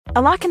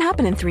A lot can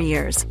happen in 3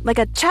 years, like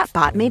a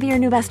chatbot may be your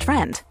new best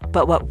friend.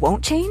 But what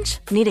won't change?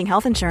 Needing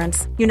health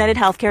insurance. United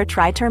Healthcare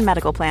Tri-Term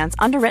Medical Plans,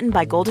 underwritten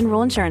by Golden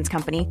Rule Insurance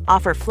Company,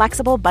 offer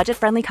flexible,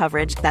 budget-friendly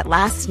coverage that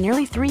lasts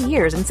nearly 3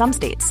 years in some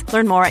states.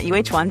 Learn more at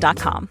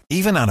uh1.com.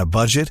 Even on a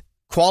budget,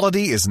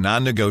 quality is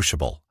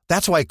non-negotiable.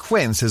 That's why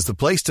Quince is the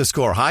place to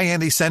score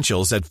high-end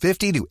essentials at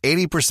 50 to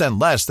 80%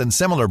 less than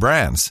similar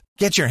brands.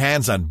 Get your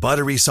hands on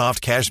buttery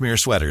soft cashmere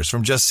sweaters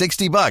from just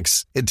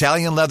 $60,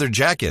 Italian leather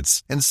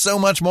jackets, and so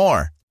much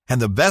more. And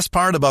the best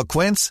part about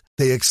Quince,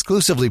 they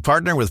exclusively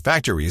partner with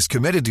factories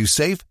committed to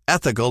safe,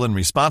 ethical, and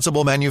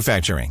responsible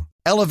manufacturing.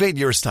 Elevate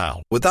your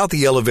style without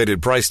the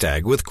elevated price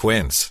tag with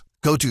Quince.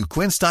 Go to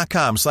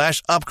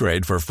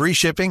quince.com/upgrade for free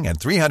shipping and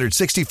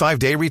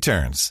 365-day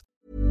returns.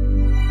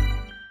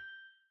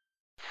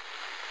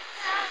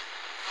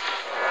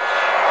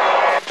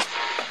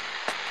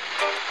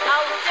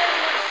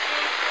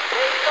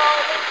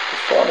 What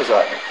phone is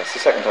that? That's the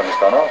second time it's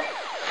gone off.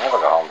 They never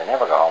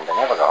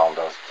go home,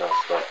 those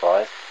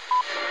boys.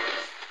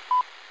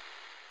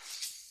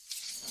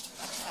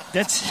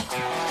 That's...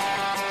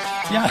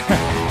 Yeah.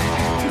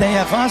 They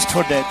have asked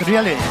for that,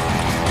 really.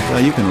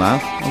 You can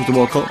laugh. That was the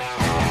World Cup.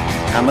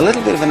 I'm a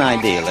little bit of an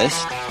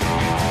idealist,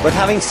 but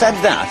having said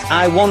that,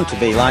 I want to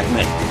be like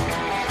me.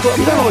 But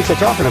you don't know what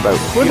you're talking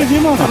about. What did you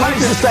know? I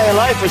managed to stay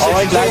alive for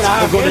 6 days.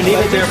 I'm going to leave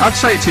it there. I'd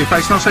say it to your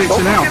face, and I'll say it to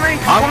you now.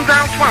 Come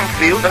down to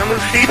Anfield and we'll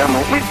see them,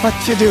 won't we? What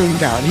you doing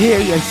down here,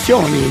 you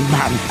shawny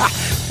man?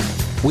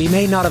 We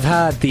may not have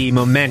had the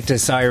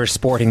momentous Irish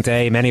sporting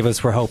day many of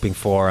us were hoping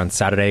for on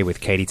Saturday,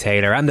 with Katie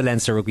Taylor and the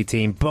Leinster rugby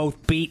team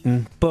both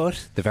beaten,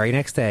 but the very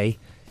next day,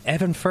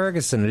 Evan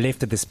Ferguson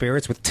lifted the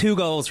spirits with 2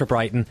 goals for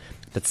Brighton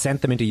that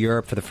sent them into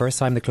Europe for the first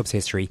time in the club's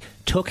history,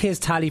 took his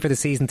tally for the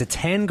season to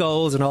 10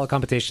 goals in all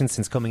competitions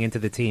since coming into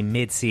the team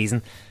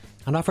mid-season,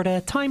 and offered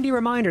a timely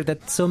reminder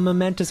that some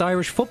momentous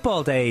Irish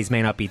football days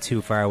may not be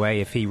too far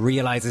away if he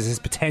realises his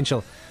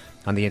potential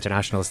on the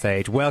international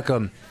stage.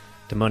 Welcome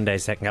to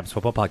Monday's Second Caps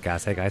Football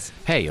Podcast. Hey guys.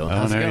 Hey,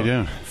 how's it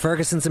going?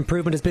 Ferguson's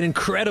improvement has been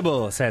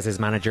incredible, says his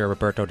manager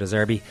Roberto De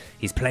Zerbi.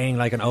 He's playing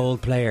like an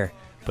old player,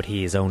 but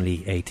he is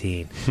only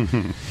 18.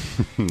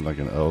 Like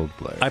an old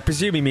player. I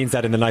presume he means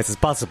that in the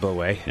nicest possible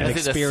way. Yeah. An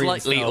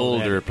experienced, slightly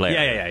older player.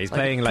 Yeah. He's like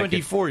playing like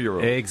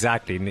 24-year-old.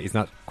 Exactly. He's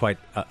not quite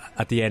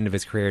at the end of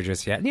his career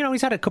just yet. You know,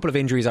 he's had a couple of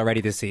injuries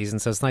already this season,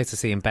 so it's nice to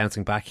see him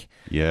bouncing back.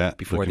 Yeah,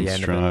 before the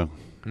end strong. of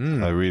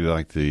it. I really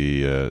like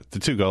the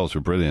 2 goals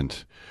were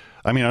brilliant.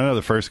 I mean, I know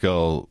the first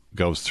goal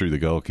goes through the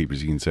goalkeepers.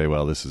 You can say,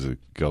 well, this is a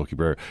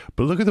goalkeeper.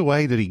 But look at the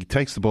way that he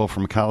takes the ball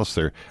from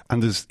McAllister,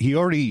 and he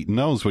already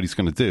knows what he's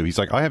going to do. He's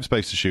like, I have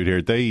space to shoot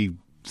here. They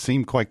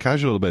seem quite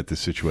casual about this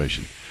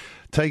situation.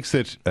 Takes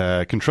it,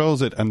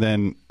 controls it, and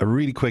then a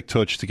really quick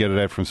touch to get it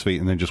out from his feet,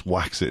 and then just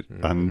whacks it.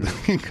 And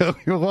you go,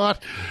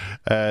 what?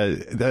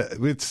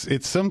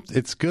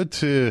 It's good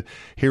to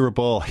hear a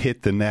ball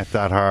hit the net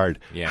that hard,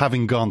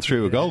 having gone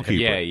through a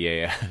goalkeeper.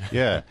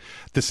 Yeah.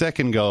 The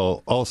second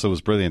goal also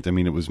was brilliant. I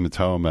mean, it was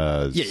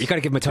Matoma's. Yeah, you got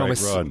to give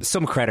Matoma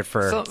some credit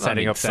for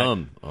setting up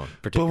that.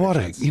 But what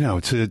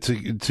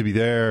to be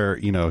there,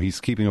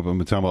 he's keeping up with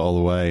Matoma all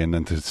the way, and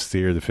then to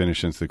steer the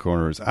finish into the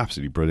corner is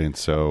absolutely brilliant.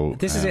 So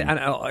this is it,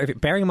 and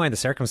bearing in mind the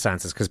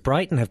circumstances, because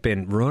Brighton have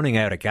been running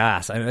out of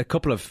gas, and a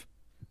couple of.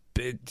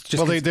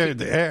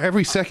 They're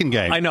every second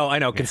game. I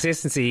know.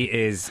 Consistency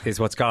is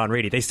what's gone.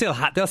 Really, they'll still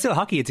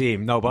hockey a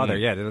team. No bother.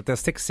 Yeah, they'll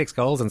stick 6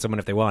 goals on someone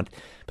if they want,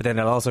 but then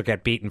they'll also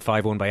get beaten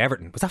 5-1 by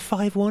Everton. Was that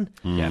 5-1?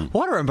 Yeah.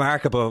 What a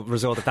remarkable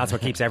result! That's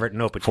what keeps Everton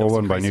up.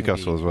 4-1 by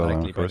Newcastle as well.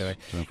 Likely, by the way.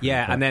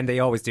 Yeah, and then they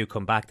always do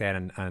come back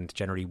then and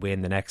generally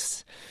win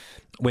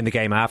the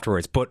game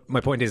afterwards. But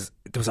my point is,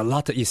 there was a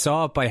lot that you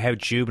saw by how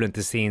jubilant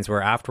the scenes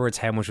were afterwards,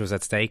 how much was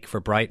at stake for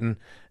Brighton,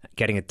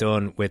 getting it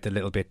done with a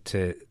little bit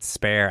to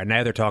spare. And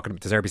now they're talking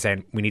about De Zerbi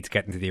saying we need to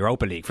get into the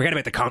Europa League. Forget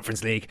about the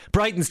Conference League.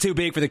 Brighton's too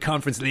big for the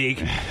Conference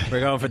League. We're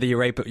going for the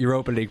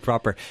Europa League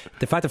proper.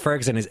 The fact that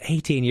Ferguson is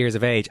 18 years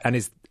of age and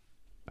is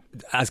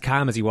as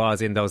calm as he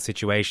was in those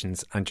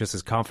situations, and just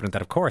as confident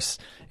that, of course,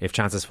 if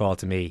chances fall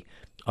to me,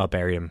 I'll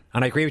bury him.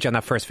 And I agree with you on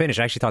that first finish.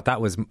 I actually thought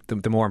that was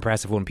the more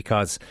impressive one,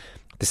 because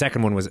the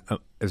second one was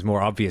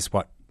more obvious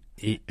what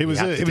it was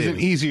an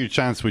easier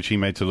chance, which he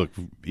made to look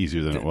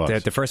easier than it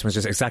was. The first one's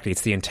just exactly, it's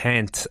the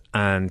intent,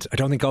 and I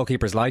don't think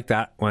goalkeepers like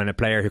that when a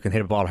player who can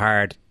hit a ball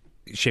hard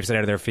shifts it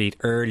out of their feet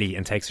early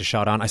and takes a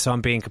shot on. I saw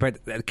him being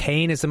compared.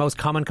 Kane is the most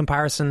common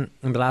comparison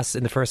in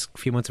the first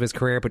few months of his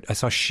career, but I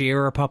saw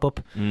Shearer pop up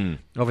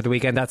over the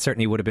weekend. That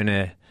certainly would have been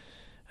an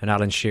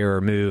Alan Shearer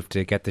move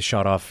to get the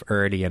shot off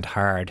early and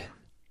hard.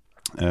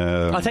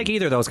 I'll take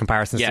either of those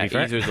comparisons. Yeah, to be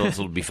fair. either of those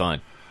will be fine.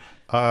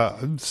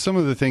 Some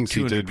of the things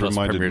he did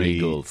reminded me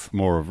goals.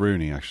 more of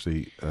Rooney,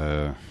 actually.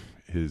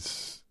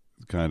 His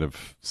kind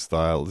of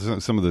style.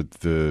 Some of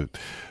the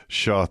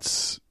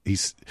shots.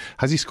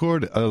 Has he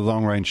scored a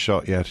long range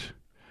shot yet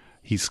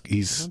He's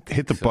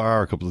hit the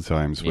bar a couple of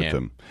times with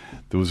them.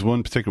 There was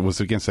one particular,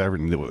 was it against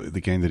Everton, the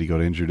game that he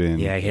got injured in?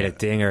 Yeah, he hit a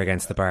dinger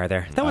against the bar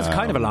there. That was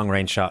kind of a long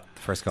range shot,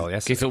 first goal,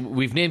 yes. Okay, so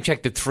we've name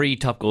checked the 3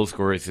 top goal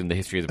scorers in the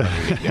history of the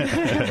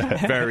Premier League.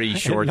 Very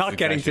short. Not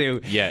getting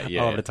too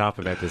over the top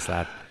about this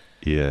lad.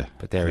 Yeah.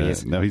 But there he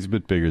is. No, he's a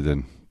bit bigger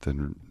than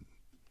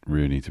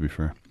Rooney, to be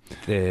fair.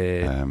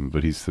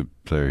 But he's the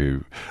player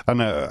who,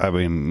 and I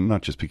mean,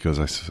 not just because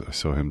I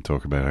saw him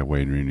talk about how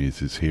Wayne Rooney is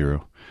his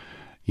hero.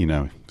 You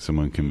know,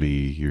 someone can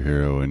be your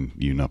hero and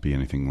you not be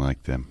anything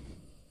like them.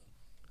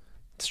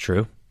 It's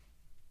true.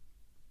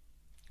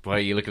 Why are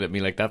you looking at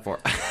me like that for?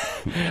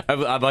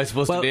 Am I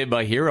supposed to name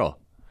my hero?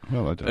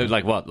 Well, I don't.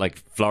 Like what?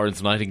 Like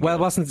Florence Nightingale? Well,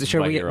 wasn't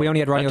sure we only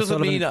had Ronnie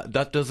O'Sullivan.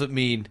 That doesn't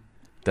mean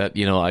that,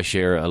 you know, I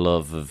share a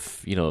love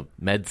of, you know,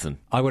 medicine.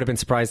 I would have been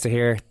surprised to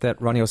hear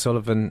that Ronnie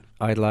O'Sullivan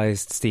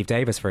idolised Steve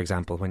Davis, for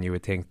example, when you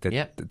would think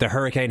that the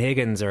Hurricane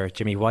Higgins or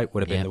Jimmy White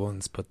would have been the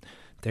ones. But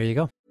there you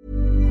go.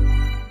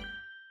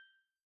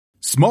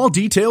 Small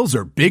details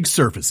are big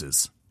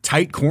surfaces.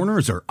 Tight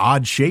corners are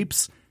odd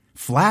shapes.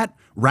 Flat,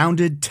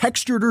 rounded,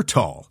 textured, or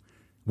tall.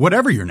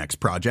 Whatever your next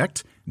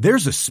project,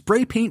 there's a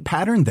spray paint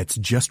pattern that's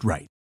just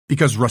right.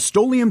 Because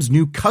Rust-Oleum's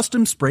new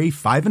Custom Spray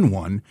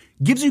 5-in-1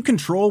 gives you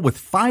control with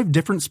 5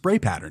 different spray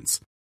patterns.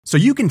 So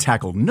you can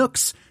tackle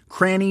nooks,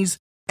 crannies,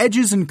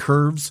 edges, and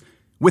curves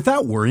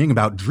without worrying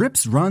about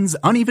drips, runs,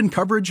 uneven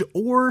coverage,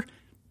 or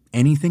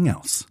anything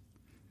else.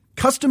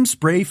 Custom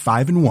Spray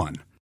 5-in-1.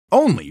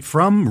 Only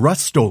from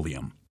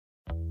Rust-Oleum.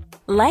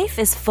 Life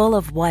is full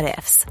of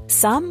what-ifs.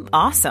 Some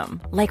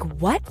awesome, like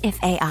what if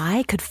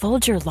AI could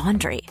fold your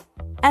laundry?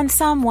 And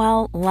some,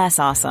 well, less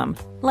awesome,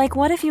 like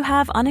what if you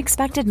have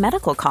unexpected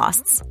medical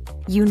costs?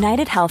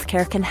 United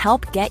Healthcare can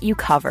help get you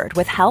covered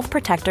with Health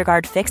Protector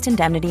Guard fixed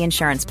indemnity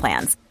insurance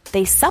plans.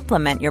 They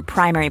supplement your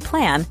primary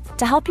plan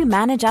to help you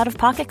manage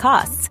out-of-pocket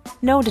costs.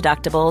 No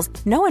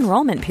deductibles, no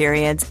enrollment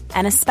periods,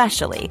 and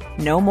especially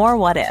no more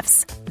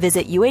what-ifs.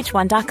 Visit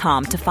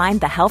uh1.com to find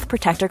the Health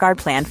Protector Guard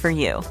plan for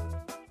you.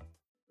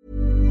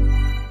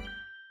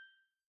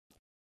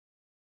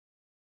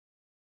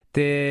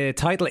 The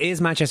title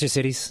is Manchester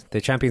City's. The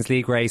Champions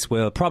League race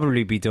will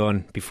probably be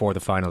done before the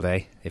final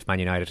day if Man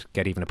United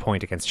get even a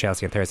point against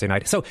Chelsea on Thursday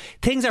night. So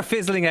things are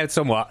fizzling out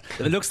somewhat.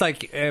 It looks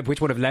like which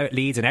one of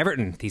Leeds and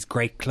Everton, these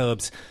great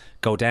clubs,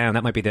 go down.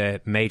 That might be the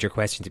major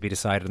question to be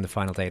decided on the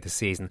final day of the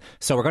season.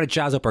 So we're going to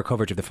jazz up our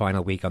coverage of the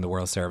final week on the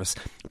World Service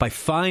by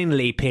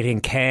finally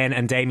pitting Ken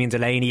and Damien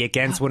Delaney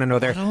against one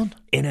another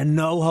in a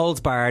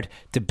no-holds-barred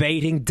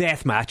debating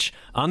death match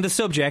on the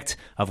subject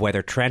of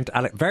whether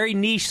very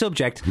niche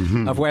subject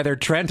of whether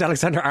Trent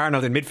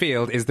Alexander-Arnold in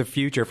midfield is the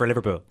future for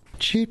Liverpool.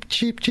 Cheap.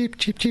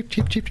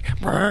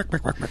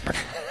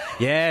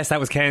 Yes, that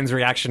was Ken's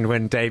reaction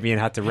when Damien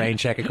had to rain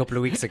check a couple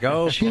of weeks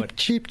ago. Cheap.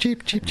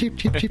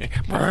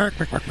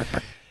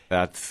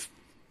 That's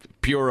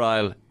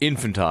puerile,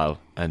 infantile,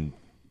 and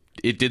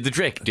it did the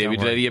trick.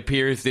 David Delaney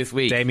appears this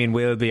week. Damien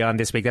will be on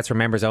this week. That's for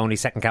members only.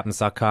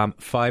 Secondcaptains.com.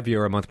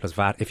 €5 a month plus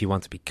VAT if you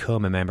want to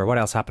become a member. What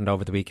else happened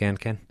over the weekend,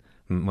 Ken?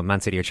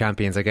 Man City are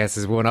champions, I guess,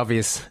 is one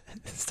obvious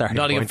starting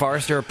Nottingham point.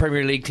 Forest are a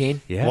Premier League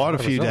team. Yeah, what a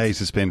few days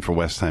it's been for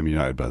West Ham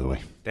United, by the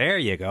way. There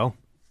you go.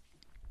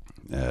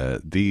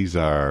 These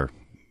are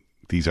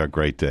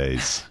great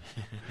days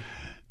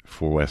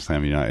for West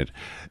Ham United.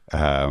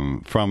 I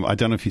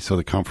don't know if you saw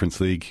the Conference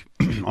League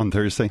on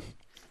Thursday.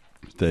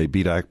 They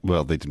beat they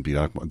didn't beat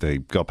Alkmaar. They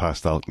got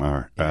past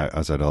Alkmaar,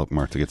 Azad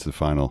Alkmaar, to get to the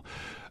final.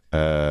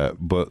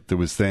 But there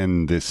was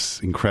then this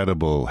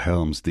incredible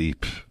Helm's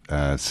Deep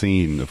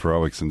scene of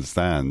heroics in the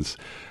stands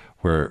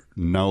where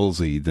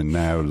Knowlesy, the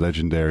now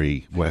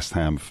legendary West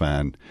Ham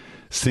fan,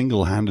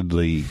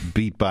 single-handedly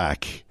beat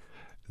back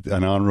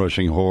an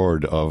onrushing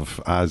horde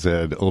of AZ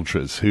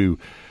Ultras who,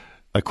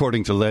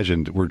 according to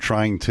legend, were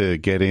trying to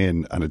get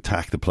in and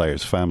attack the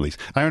players' families.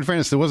 And in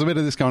fairness, there was a bit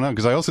of this going on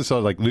because I also saw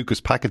like Lucas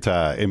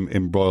Paquetá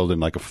embroiled in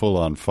like a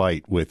full-on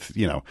fight with,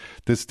 you know,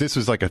 this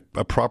was like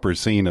a proper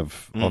scene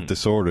of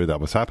disorder that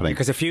was happening.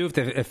 Because a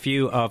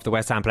few of the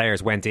West Ham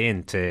players went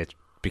in to,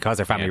 because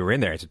their family were in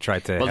there, to try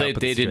to help. Well,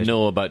 they didn't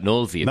know about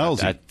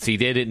Knowlesy. See,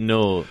 they didn't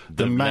know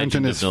the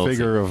mountainous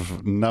figure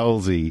of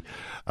Knowlesy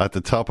at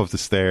the top of the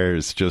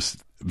stairs,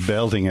 just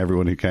belting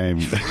everyone who came.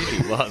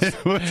 It was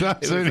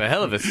a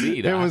hell of a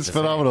scene. It was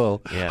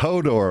phenomenal. Yeah.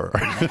 Hodor.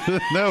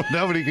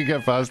 Nobody could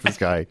get past this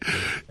guy.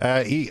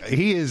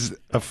 He is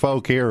a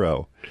folk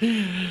hero.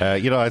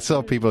 I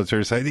saw people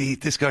say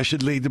this guy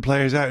should lead the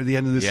players out at the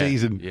end of the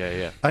season.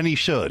 Yeah. And he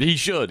should.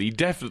 He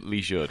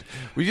definitely should.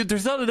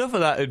 There's not enough of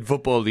that in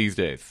football these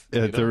days.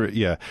 And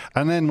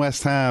then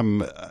West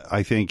Ham,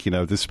 I think,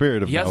 the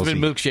spirit of he hasn't been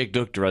milkshake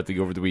doctor, I think,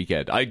 over the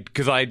weekend.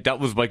 That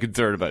was my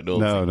concern about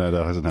Knowles. No,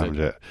 that hasn't happened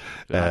yet.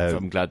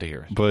 I'm glad to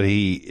hear it. But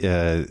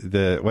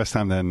the West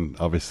Ham then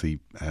obviously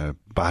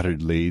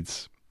battered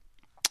Leeds.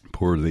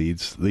 Poor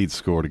Leeds. Leeds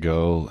scored a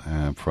goal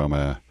from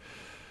a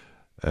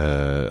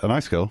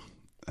nice goal.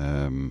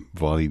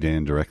 volleyed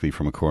in directly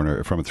from a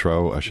corner, from a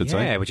throw, I should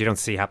say. Yeah, which you don't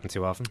see happen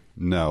too often.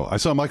 No. I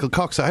saw Michael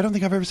Cox. I don't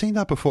think I've ever seen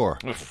that before.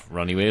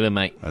 Ronnie Whalen,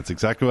 mate. That's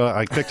exactly what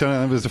I clicked on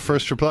it, and it was the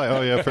first reply.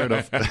 Oh, yeah, fair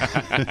enough.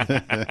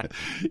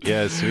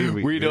 Yes,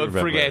 we don't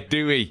remember. forget,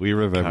 do we? We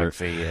remember. Can't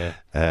say,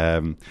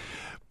 yeah.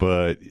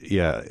 But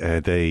yeah,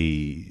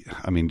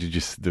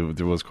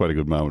 there was quite a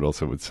good moment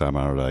also with Sam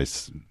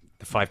Allardyce,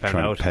 the £5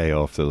 trying note, to pay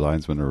off the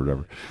linesman or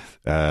whatever.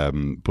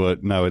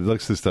 But no, it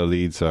looks as though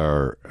Leeds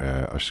are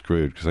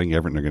screwed, because I think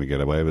Everton are going to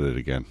get away with it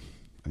again.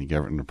 I think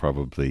Everton are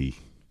probably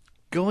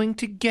going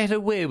to get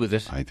away with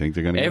it. I think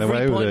they're going to get away with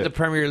it. Every point in the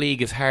Premier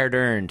League is hard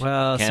earned.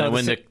 Well, so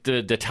when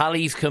the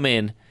tallies come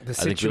in, the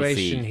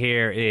situation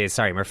here is,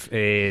 Murph,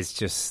 is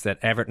just that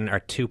Everton are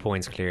 2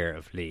 points clear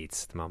of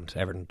Leeds at the moment.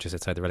 Everton just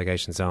outside the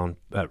relegation zone,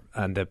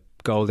 and the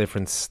goal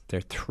difference,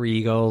 they're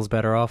 3 goals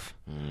better off.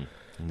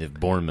 And they've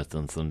Bournemouth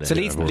on Sunday. So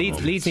Leeds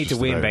need to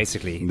win,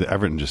 basically.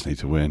 Everton just need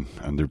to win,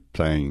 and they're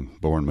playing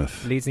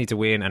Bournemouth. Leeds need to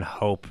win and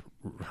hope,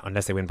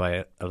 unless they win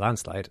by a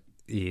landslide,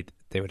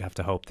 they would have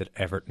to hope that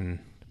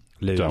Everton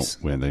lose. Don't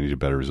win. They need a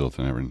better result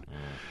than Everton.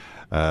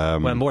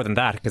 Well, more than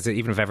that, because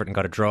even if Everton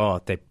got a draw,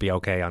 they'd be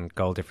okay on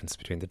goal difference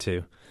between the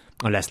two,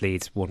 unless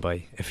Leeds won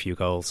by a few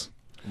goals.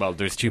 Well,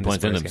 there's 2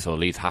 points in them, so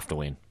Leeds have to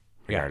win.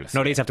 Regardless.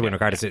 No, Leeds have to win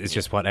regardless. It's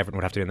just what Everton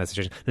would have to do in that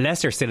situation.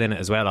 Leicester's still in it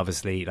as well,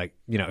 obviously. Like,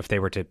 you know, if they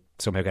were to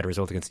somehow get a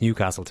result against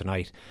Newcastle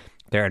tonight,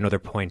 they're another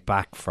point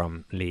back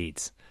from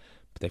Leeds.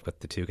 But they've got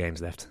the 2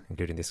 games left,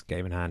 including this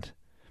game in hand.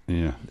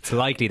 Yeah, it's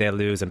likely they'll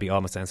lose and be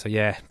almost down. So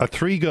yeah, a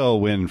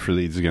 3-goal win for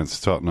Leeds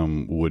against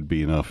Tottenham would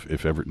be enough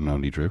if Everton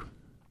only drew.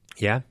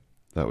 Yeah,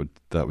 that would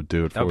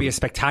do it. That would be a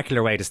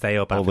spectacular way to stay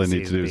up. All they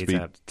need to do is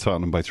beat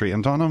Tottenham by 3,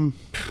 and Tottenham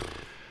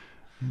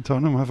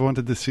have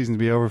wanted this season to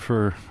be over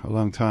for a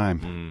long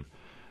time.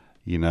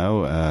 You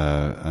know,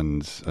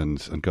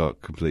 and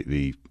got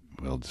completely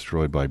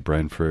destroyed by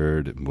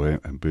Brentford and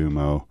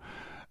Bumo.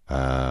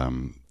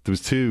 There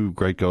was 2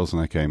 great goals in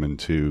that game and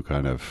 2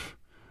 kind of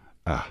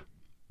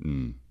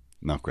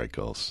not great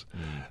goals.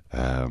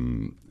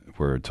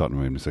 Where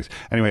Tottenham made mistakes.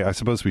 Anyway, I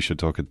suppose we should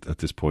talk at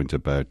this point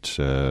about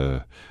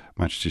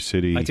Manchester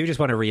City. I do just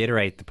want to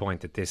reiterate the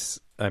point that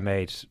I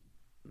made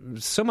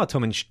somewhat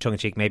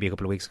tongue-in-cheek maybe a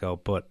couple of weeks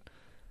ago, but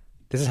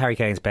this is Harry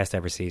Kane's best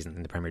ever season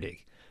in the Premier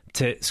League.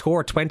 To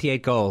score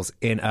 28 goals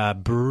in a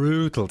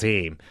brutal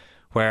team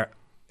where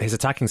his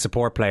attacking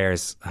support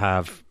players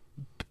have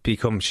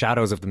become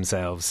shadows of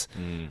themselves,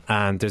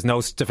 and there's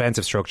no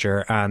defensive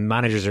structure, and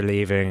managers are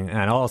leaving,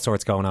 and all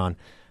sorts going on.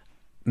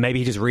 Maybe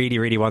he just really,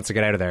 really wants to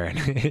get out of there.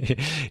 He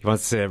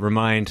wants to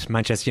remind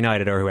Manchester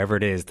United or whoever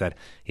it is that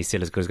he's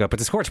still as good as God. But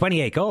to score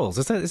 28 goals,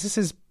 is this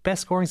his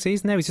best scoring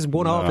season now? He's just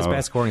one off his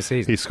best scoring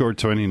season. He scored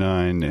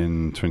 29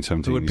 in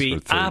 2017. It would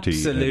be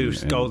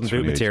absolute golden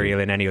boot material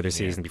in any other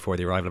season before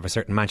the arrival of a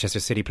certain Manchester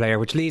City player,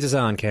 which leads us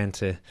on, Ken,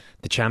 to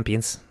the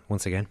champions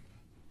once again.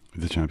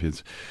 The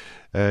champions.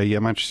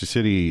 Manchester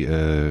City,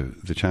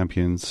 the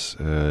champions.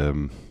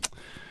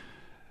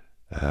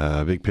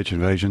 Big pitch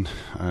invasion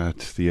at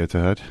the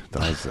Etihad,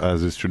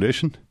 as is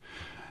tradition.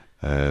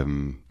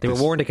 They were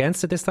warned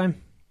against it this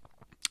time?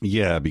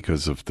 Yeah,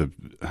 because of the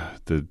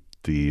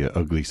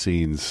ugly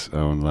scenes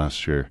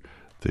last year.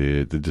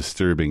 The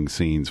disturbing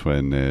scenes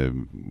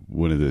when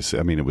one of this,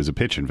 I mean, it was a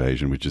pitch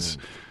invasion, which is,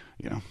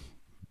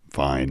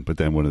 fine, but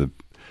then one of the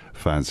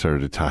fans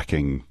started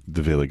attacking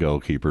the Villa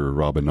goalkeeper,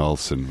 Robin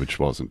Olsen, which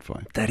wasn't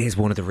fine. That is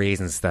one of the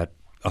reasons that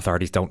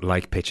authorities don't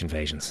like pitch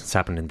invasions. It's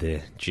happened in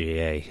the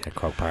GAA at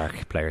Croke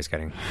Park. Players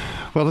getting...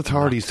 Well,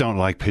 authorities don't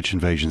like pitch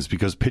invasions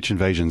because pitch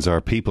invasions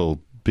are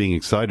people being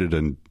excited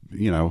and,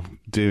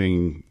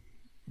 doing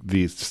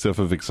the stuff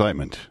of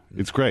excitement.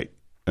 It's great.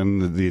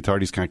 And the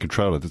authorities can't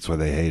control it. That's why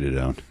they hate it,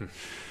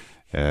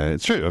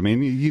 it's true. I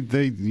mean, you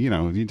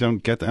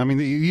don't get that. I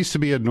mean, it used to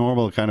be a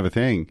normal kind of a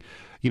thing.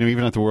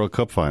 Even at the World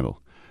Cup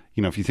final.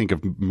 If you think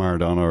of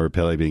Maradona or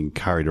Pele being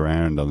carried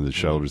around on the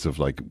shoulders of,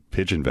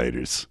 pitch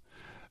invaders...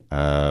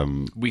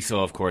 we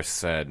saw, of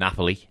course,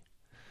 Napoli.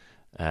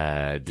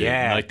 The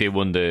night they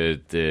won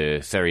the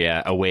Serie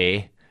A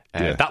away.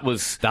 That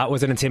was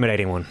an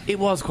intimidating one. It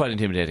was quite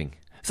intimidating.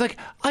 It's like,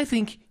 I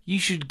think you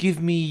should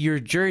give me your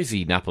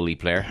jersey, Napoli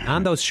player,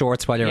 and those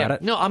shorts while you're at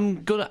it. No,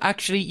 I'm gonna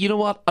actually. You know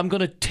what? I'm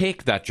gonna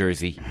take that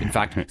jersey. In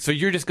fact, so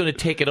you're just gonna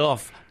take it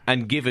off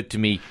and give it to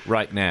me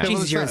right now.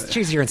 Jesus,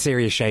 you're in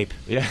serious shape.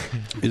 Yeah.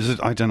 Is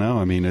it? I don't know.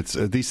 I mean, it's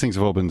these things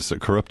have all been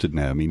corrupted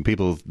now. I mean,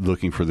 people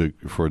looking for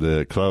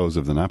the clothes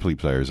of the Napoli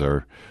players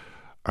are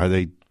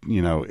they?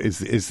 Is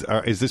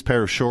this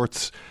pair of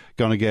shorts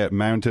going to get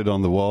mounted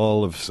on the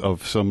wall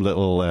of some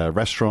little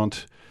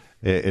restaurant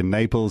in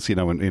Naples?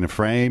 In a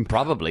frame,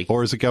 probably.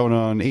 Or is it going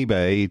on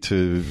eBay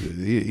to?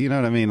 You know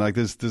what I mean? Like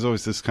there's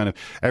always this kind of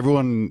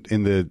everyone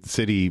in the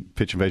City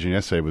pitch invasion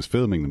yesterday was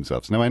filming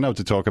themselves. Now I know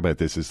to talk about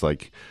this is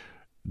like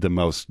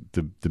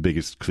the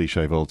biggest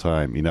cliche of all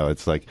time.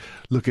 It's like,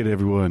 look at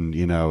everyone,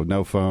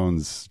 no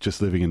phones, just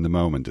living in the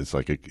moment. It's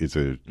like it's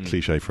a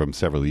cliche from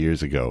several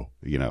years ago,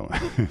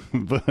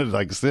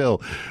 but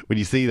still, when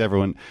you see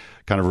everyone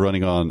kind of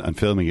running on and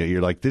filming it,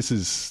 you're like, this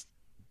is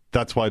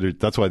that's why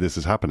this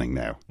is happening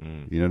now.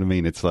 You know what I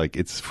mean? It's like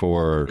it's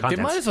for content.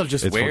 They might as well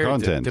just wear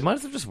content. They might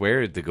as well just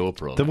wear the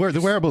GoPro.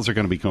 The wearables are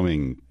going to be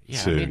coming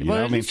soon.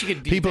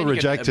 People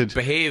rejected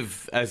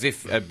behave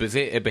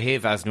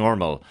as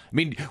normal. I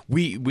mean,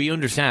 we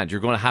understand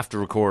you're going to have to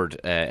record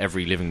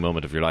every living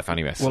moment of your life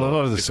anyway. So well, a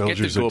lot of the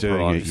soldiers are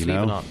doing it. You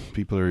know,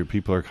 people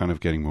are kind of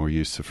getting more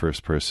used to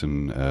first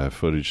person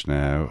footage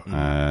now,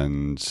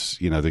 and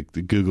you know the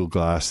Google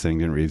Glass thing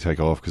didn't really take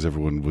off because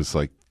everyone was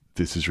like,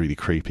 this is really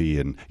creepy,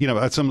 and you know,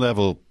 at some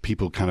level,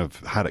 people kind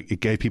of it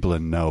gave people a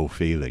no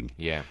feeling.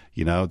 Yeah,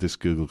 you know, this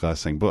Google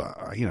Glass thing.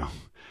 But you know,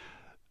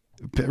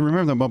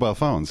 remember the mobile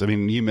phones? I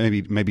mean, you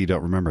maybe you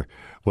don't remember,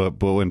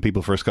 but when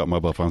people first got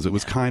mobile phones, it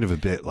was kind of a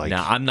bit like,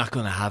 no, I'm not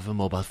going to have a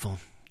mobile phone.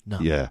 No,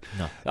 yeah,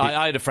 no.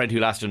 I had a friend who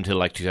lasted until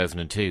like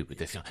 2002 with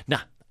this. No,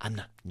 I'm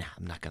not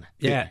going to.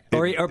 Yeah,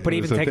 but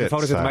even taking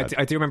photos of them.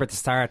 I do remember at the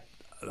start,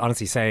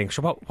 honestly saying,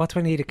 sure, what do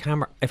I need a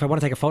camera? If I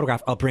want to take a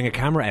photograph, I'll bring a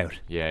camera out.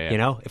 Yeah. You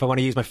know, if I want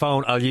to use my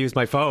phone, I'll use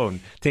my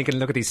phone. Thinking,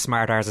 look at these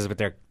smart arses with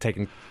their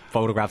taking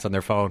photographs on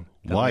their phone.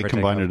 Why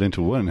combine it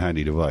into one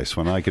handy device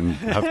when I can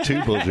have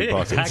two bulging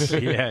pockets?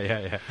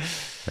 Exactly.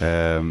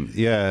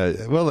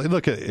 Yeah. Well,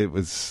 look, it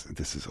was.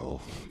 This is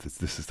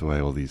the way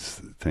all these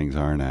things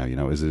are now. You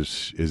know, is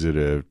it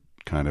a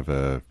kind of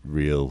a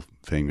real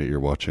thing that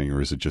you're watching,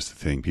 or is it just a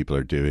thing people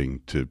are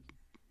doing to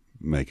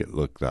make it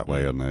look that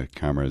way on the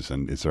cameras?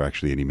 And is there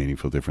actually any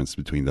meaningful difference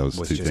between those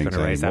two things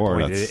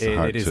anymore? That's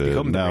hard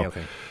to know.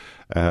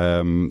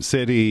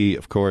 City,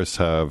 of course,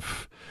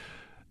 have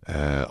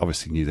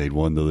obviously knew they'd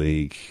won the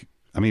league.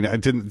 I mean,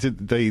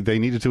 they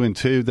needed to win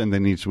 2, then they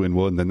needed to win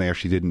 1, then they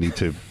actually didn't need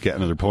to get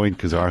another point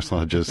because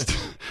Arsenal had just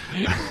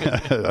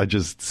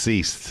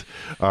ceased.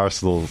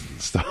 Arsenal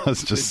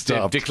has just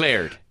stopped. They've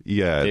declared.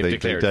 Yeah, they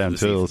down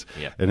tools,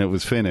 and it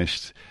was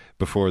finished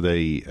before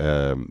they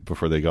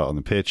got on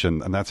the pitch,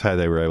 and that's how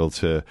they were able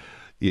to.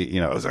 You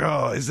know, it was like,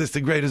 oh, is this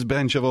the greatest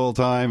bench of all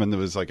time? And there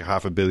was like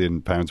 £500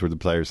 million worth of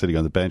players sitting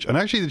on the bench. And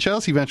actually, the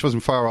Chelsea bench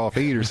wasn't far off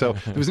either. So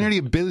there was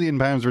nearly £1 billion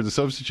worth of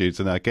substitutes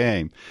in that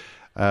game.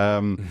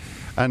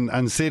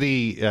 And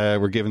City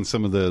were given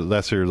some of the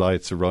lesser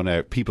lights a run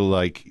out. People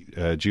like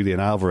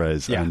Julian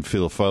Alvarez and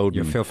Phil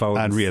Foden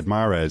and Riyad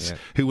Mahrez,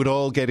 who would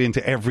all get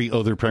into every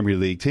other Premier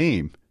League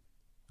team.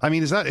 I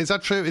mean, is that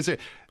true? Is it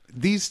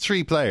these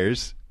three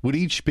players would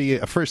each be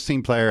a first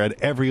team player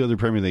at every other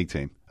Premier League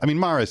team? I mean,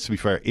 Mahrez, to be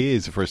fair,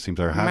 is a first team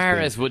player.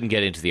 Mahrez wouldn't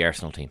get into the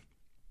Arsenal team,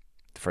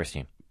 the first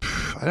team.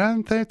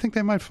 I think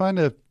they might find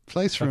a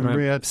place for him.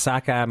 Riyad.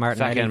 Saka,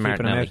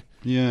 Martinelli.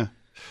 Yeah.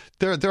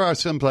 There are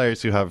some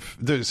players who have.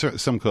 There's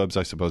some clubs,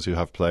 I suppose, who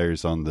have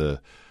players on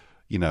the,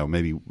 you know,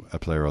 maybe a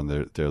player on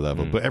their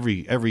level. But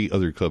every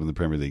other club in the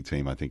Premier League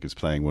team, I think, is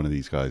playing one of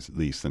these guys at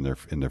least in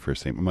their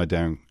first team. I'm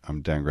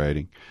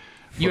downgrading.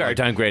 You are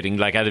downgrading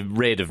like at a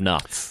rate of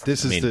knots.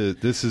 This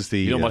is the.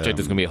 You don't watch like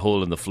there's going to be a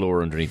hole in the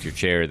floor underneath your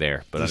chair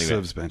there. But anyway,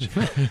 subs bench.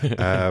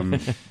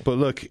 But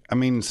look, I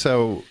mean,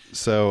 so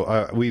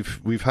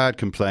we've had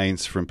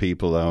complaints from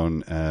people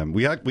on.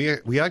 We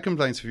had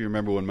complaints, if you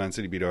remember, when Man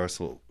City beat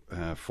Arsenal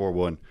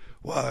 4-1.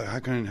 Well, how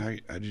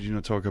did you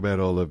not talk about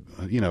all the?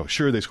 You know,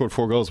 sure they scored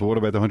 4 goals, but what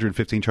about the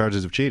 115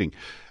 charges of cheating?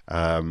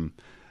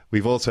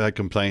 We've also had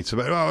complaints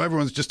about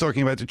everyone's just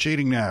talking about the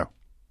cheating now.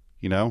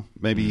 You know,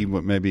 maybe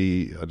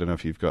I don't know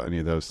if you've got any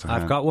of those.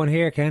 I've got one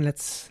here, Ken.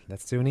 Let's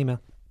do an email.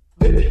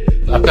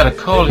 I've got a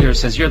call here. It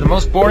says, you're the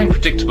most boring,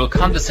 predictable,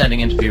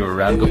 condescending interviewer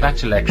around. Go back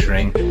to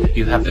lecturing.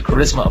 You have the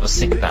charisma of a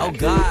sick bag. Oh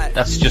God,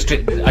 that's just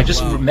it. I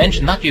just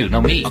mentioned, not you,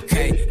 no me.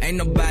 Okay, ain't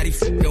nobody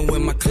f***ing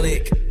with my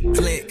click.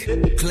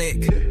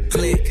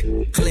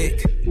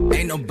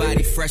 Ain't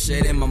nobody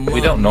fresher than my mom. We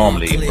don't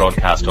normally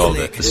broadcast all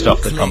the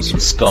stuff that comes from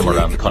scum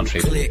around the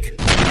country.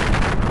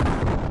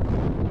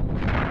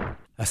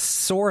 A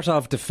sort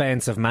of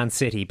defence of Man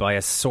City by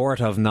a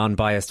sort of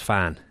non-biased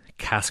fan.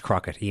 Cass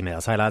Crockett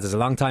emails. Hi lads, as a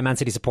long-time Man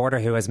City supporter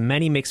who has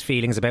many mixed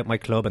feelings about my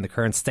club and the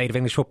current state of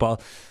English football,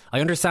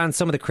 I understand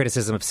some of the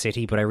criticism of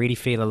City, but I really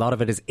feel a lot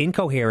of it is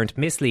incoherent,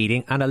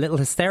 misleading and a little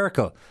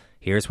hysterical.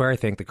 Here's where I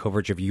think the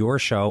coverage of your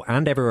show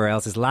and everywhere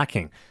else is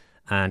lacking.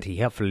 And he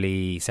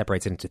helpfully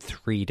separates it into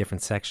 3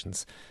 different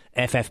sections.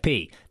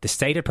 FFP. The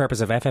stated purpose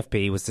of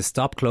FFP was to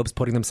stop clubs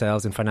putting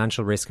themselves in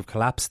financial risk of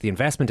collapse. The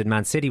investment in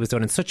Man City was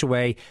done in such a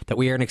way that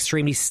we are an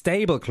extremely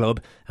stable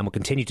club and will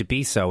continue to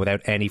be so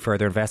without any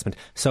further investment.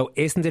 So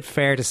isn't it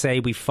fair to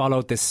say we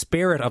followed the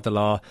spirit of the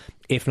law,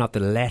 if not the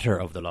letter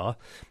of the law?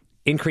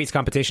 Increased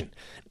competition.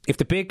 If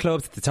the big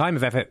clubs at the time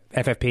of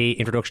FFP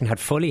introduction had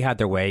fully had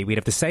their way, we'd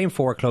have the same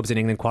 4 clubs in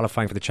England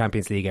qualifying for the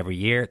Champions League every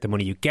year. The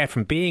money you get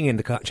from being in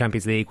the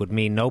Champions League would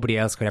mean nobody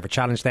else could ever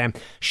challenge them.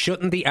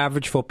 Shouldn't the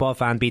average football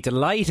fan be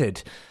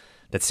delighted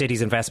that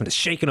City's investment is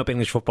shaking up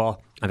English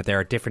football and that there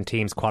are different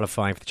teams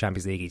qualifying for the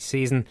Champions League each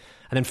season?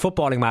 And then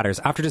footballing matters.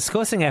 After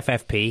discussing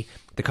FFP,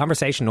 the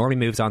conversation normally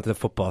moves on to the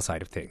football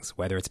side of things.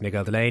 Whether it's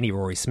Miguel Delaney,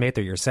 Rory Smith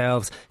or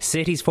yourselves,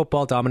 City's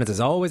football dominance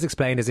is always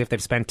explained as if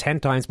they've spent 10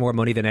 times more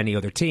money than any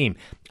other team.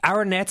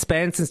 Our net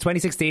spend since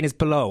 2016 is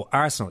below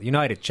Arsenal,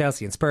 United,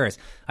 Chelsea and Spurs.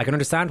 I can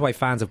understand why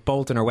fans of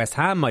Bolton or West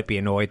Ham might be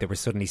annoyed that we're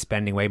suddenly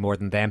spending way more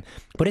than them.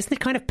 But isn't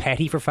it kind of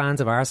petty for fans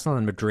of Arsenal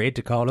and Madrid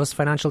to call us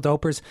financial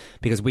dopers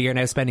because we are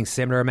now spending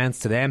similar amounts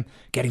to them?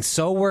 Getting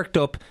so worked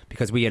up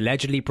because we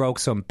allegedly broke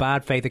some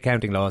bad faith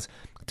accounting laws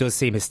does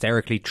seem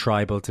hysterically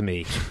tribal to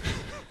me.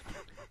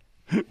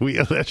 We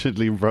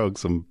allegedly broke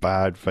some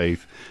bad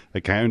faith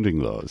accounting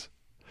laws.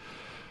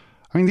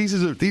 I mean, these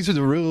are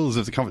the rules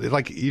of the company.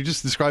 Like, you're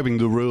just describing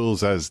the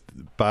rules as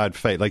bad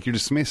faith. Like, you're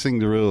dismissing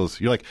the rules.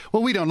 You're like,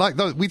 well, we don't like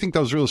those. We think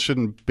those rules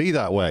shouldn't be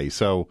that way.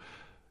 So,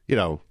 you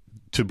know,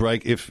 to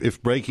break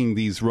if breaking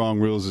these wrong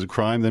rules is a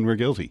crime, then we're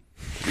guilty.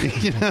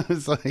 You know,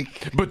 it's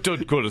like. But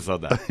don't quote us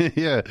on that.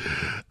 Yeah,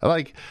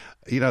 like.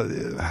 You know,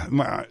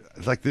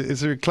 like,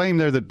 is there a claim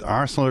there that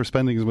Arsenal are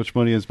spending as much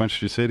money as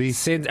Manchester City?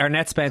 Since our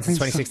net spend since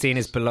 2016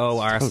 is below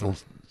Arsenal.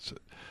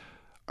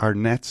 Our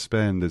net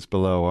spend is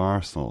below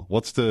Arsenal.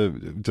 Does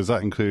that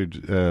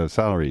include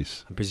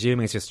salaries? I'm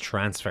presuming it's just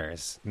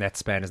transfers. Net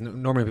spend is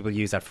normally people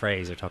use that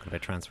phrase. They're talking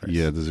about transfers.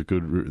 Yeah, there's a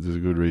good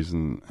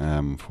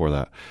reason for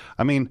that.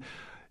 I mean,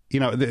 you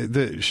know,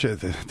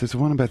 there's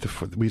one about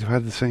we've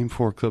had the same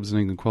 4 clubs in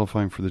England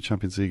qualifying for the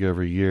Champions League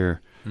every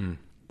year.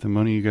 The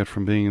money you get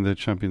from being in the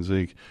Champions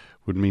League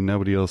would mean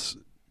nobody else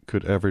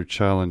could ever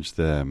challenge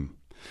them.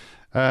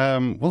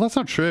 Well, that's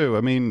not true.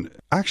 I mean,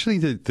 actually,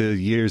 the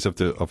years of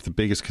the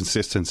biggest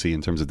consistency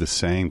in terms of the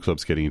same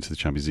clubs getting into the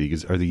Champions League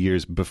are the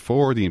years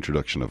before the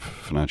introduction of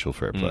financial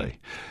fair play,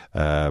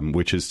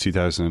 which is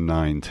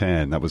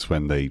 2009-10. That was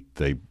when they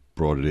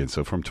brought it in.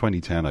 So from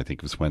 2010, I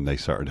think, was when they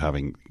started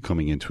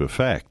coming into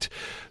effect.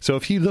 So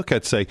if you look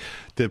at, say,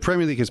 the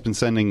Premier League has been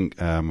sending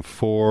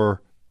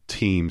 4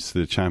 teams to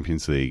the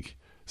Champions League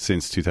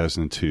since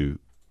 2002-3.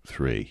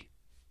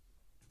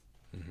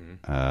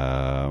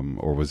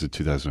 Or was it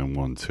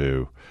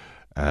 2001-2?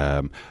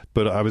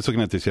 But I was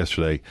looking at this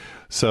yesterday.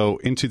 So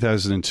in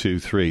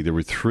 2002-3, there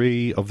were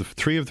 3 of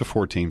the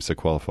 4 teams that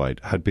qualified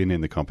had been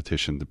in the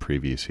competition the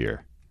previous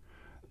year.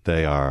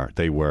 They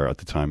were at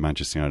the time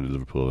Manchester United,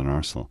 Liverpool and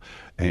Arsenal.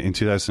 In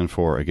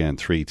 2004, again,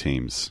 3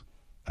 teams,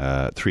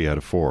 3 out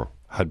of 4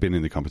 had been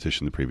in the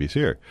competition the previous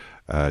year.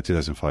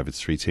 2005, it's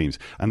 3 teams.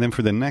 And then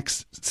for the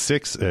next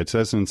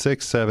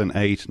 2006, 7,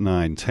 8,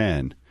 9,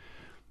 10,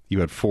 you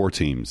had 4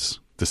 teams,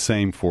 the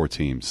same 4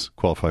 teams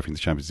qualify for the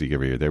Champions League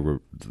every year. They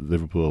were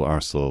Liverpool,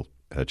 Arsenal,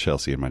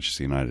 Chelsea and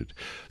Manchester United.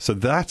 So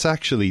that's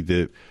actually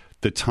the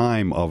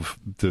time of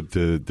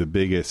the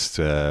biggest,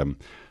 the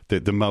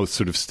most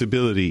sort of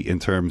stability in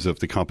terms of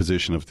the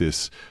composition of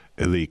this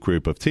elite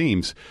group of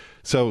teams.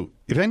 So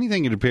if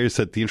anything, it appears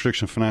that the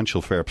introduction of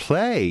financial fair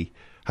play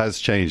has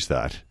changed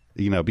that,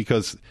 you know,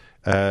 because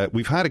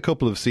we've had a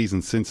couple of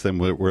seasons since then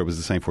where it was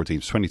the same 4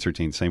 teams.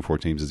 2013, same 4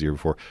 teams as the year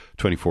before.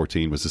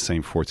 2014 was the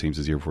same 4 teams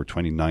as the year before.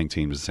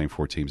 2019 was the same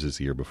 4 teams as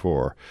the year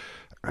before.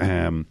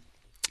 But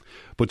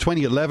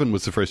 2011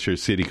 was the first year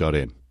City got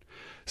in.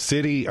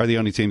 City are the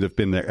only team that have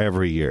been there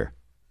every year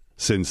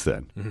since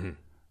then. Mm-hmm.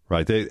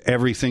 Right?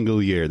 Every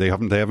single year. They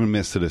haven't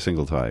missed it a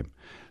single time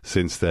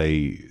since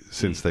they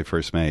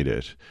first made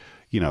it.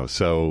 You know,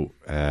 so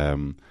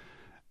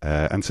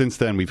and since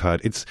then we've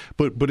had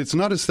but it's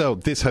not as though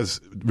this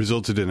has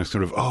resulted in a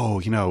sort of,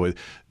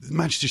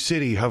 Manchester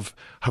City have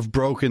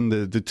broken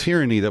the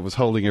tyranny that was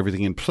holding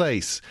everything in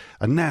place,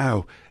 and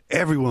now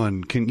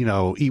everyone can,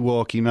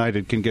 Ewok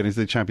United can get into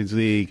the Champions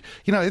League.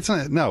 It's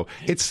not. No,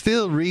 it's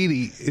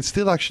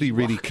still actually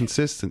really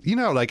consistent. We've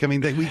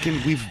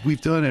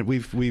done it.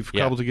 We've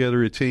cobbled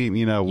together a team.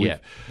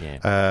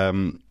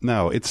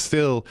 No, it's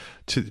still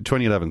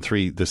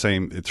 2011 the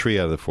same 3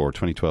 out of the 4,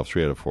 2012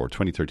 3 out of 4,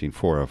 2013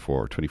 4 out of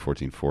 4,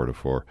 2014 4 out of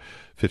 4,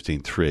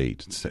 15 3,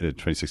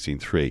 2016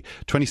 3,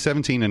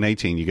 2017 and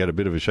 18. You get a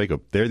bit of a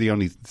shake-up. They're the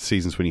only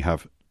seasons when you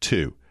have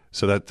 2.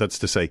 So that's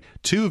to say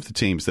 2 of the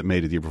teams that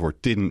made it the year before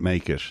didn't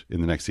make it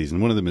in the next season.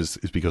 One of them is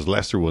because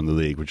Leicester won the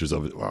league, which was,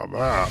 and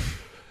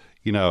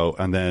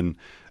then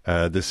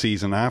the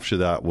season after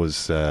that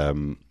was,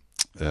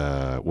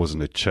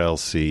 wasn't it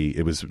Chelsea?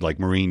 It was like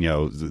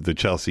Mourinho, the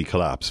Chelsea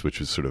collapse, which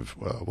was sort of,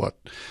 what?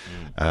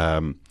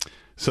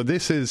 So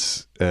this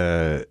is...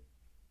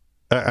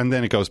 and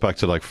then it goes back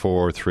to like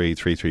 4, 3,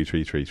 3, 3,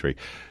 3, 3, 3.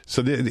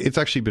 So it's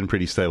actually been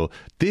pretty stable.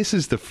 This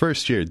is the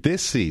first year.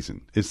 This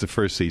season is the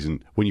first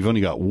season when you've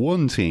only got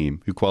 1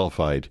 team who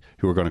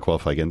are going to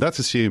qualify again. That's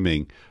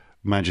assuming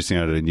Manchester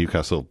United and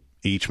Newcastle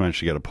each managed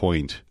to get a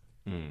point,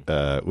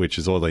 which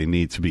is all they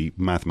need to be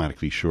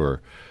mathematically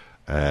sure.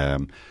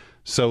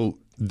 So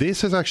this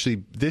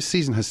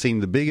season has seen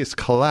the biggest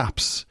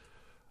collapse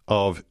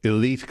of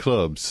elite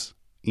clubs,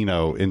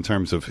 in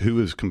terms of who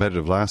was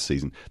competitive last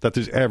season, that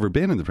there's ever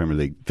been in the Premier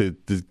League.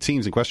 The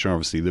teams in question are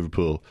obviously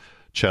Liverpool,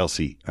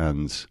 Chelsea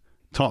and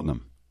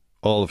Tottenham,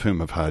 all of whom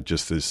have had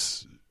just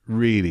this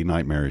really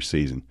nightmarish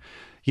season.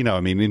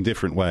 In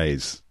different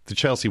ways. The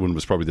Chelsea one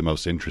was probably the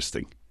most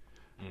interesting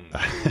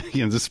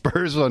The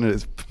Spurs one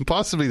is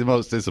possibly the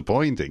most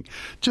disappointing.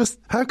 Just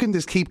how can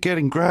this keep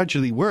getting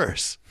gradually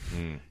worse?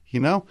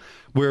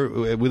 Where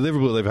with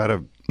Liverpool, they've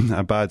had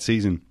a bad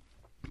season,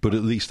 but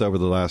at least over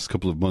the last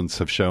couple of months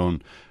have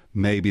shown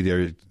maybe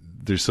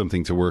there's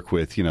something to work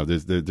with.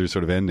 They're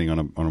sort of ending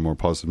on a more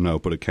positive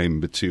note, but it came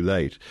a bit too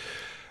late.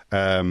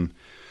 So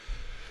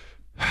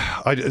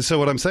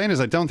what I'm saying is,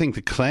 I don't think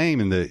the claim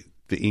in the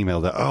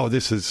email that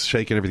this is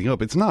shaking everything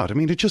up. It's not. I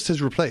mean, it just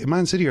has replaced.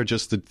 Man City are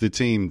just the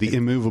team, the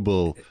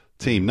immovable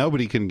team.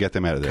 Nobody can get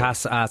them out of there.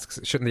 Cass asks,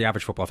 shouldn't the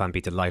average football fan be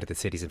delighted that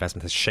City's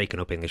investment has shaken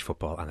up English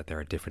football and that there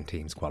are different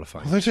teams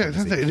qualifying?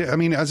 I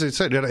mean, as I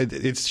said,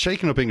 it's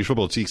shaken up English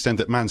football to the extent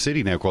that Man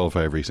City now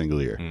qualify every single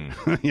year.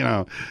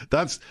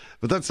 But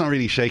that's not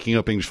really shaking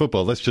up English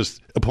football. That's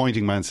just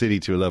appointing Man City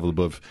to a level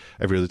above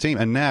every other team.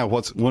 And now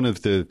what's one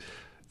of the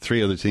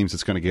 3 other teams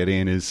that's going to get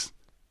in is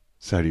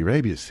Saudi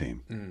Arabia's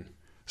team.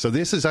 So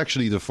this is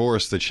actually the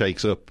force that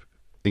shakes up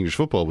English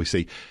football, we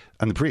see.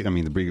 And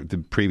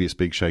the previous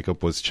big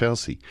shake-up was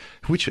Chelsea,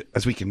 which,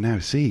 as we can now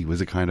see, was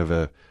a kind of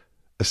a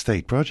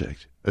state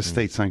project, a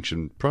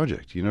state-sanctioned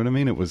project. You know what I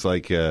mean? It was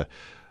like,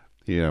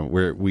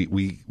 where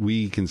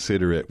we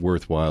consider it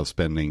worthwhile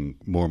spending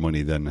more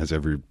money than has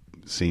ever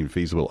seemed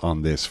feasible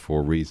on this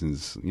for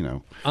reasons,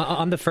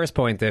 On the first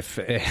point, isn't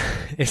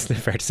it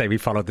fair to say we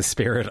followed the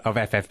spirit of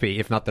FFP,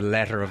 if not the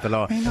letter of the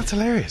law? I mean, that's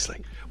hilarious.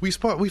 Like, we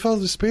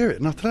followed the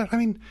spirit, not the letter. I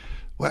mean,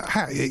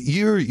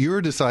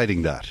 you're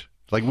deciding that.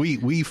 Like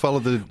we follow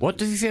the. What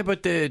does he say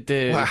about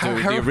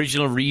the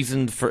original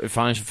reason for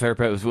financial fair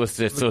play was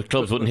that so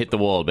clubs wouldn't hit the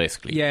wall,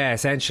 basically? Yeah,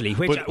 essentially,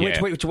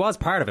 which was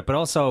part of it, but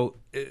also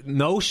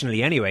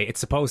notionally, anyway, it's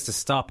supposed to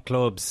stop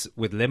clubs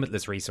with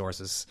limitless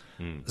resources,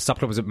 stop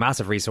clubs with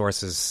massive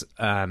resources,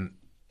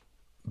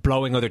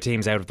 blowing other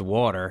teams out of the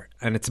water,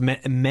 and it's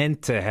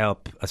meant to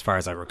help, as far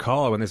as I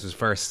recall, when this was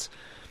first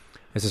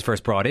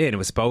brought in. It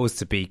was supposed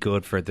to be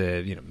good for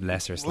the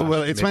lesser.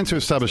 Well, it's meant to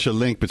establish a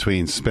link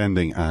between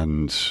spending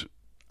and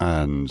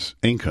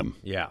income.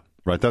 Yeah.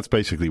 Right, that's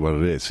basically what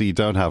it is. So you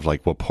don't have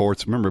like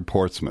remember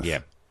Portsmouth? Yeah.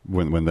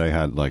 When they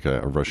had like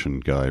a Russian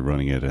guy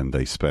running it and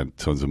they spent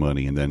tons of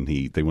money and then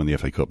they won the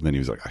FA Cup and then he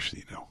was like,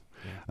 actually, no.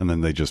 Yeah. And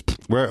then they just,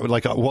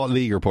 what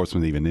league are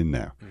Portsmouth even in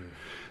now?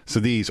 So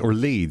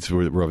Leeds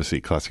were obviously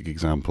a classic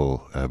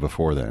example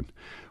before then,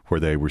 where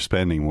they were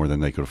spending more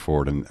than they could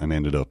afford and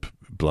ended up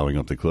blowing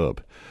up the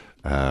club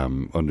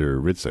under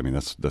Ritz. I mean,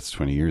 that's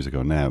 20 years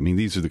ago now. I mean,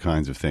 these are the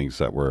kinds of things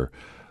that were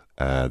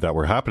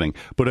happening.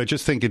 But I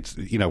just think it's,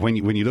 when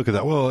you look at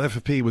that, well,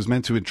 FFP was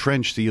meant to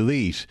entrench the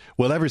elite.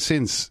 Well, ever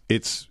since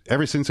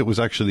it was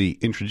actually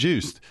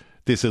introduced,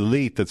 this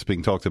elite that's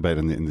being talked about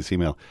in this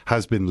email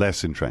has been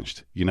less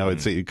entrenched.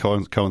 It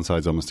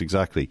coincides almost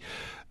exactly.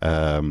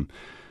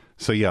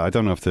 So yeah, I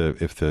don't know if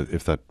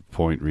that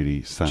point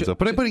really stands up.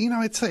 But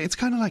it's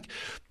kind of like,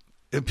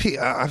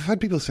 I've had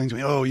people saying to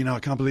me, "Oh, I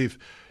can't believe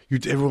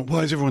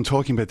why is everyone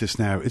talking about this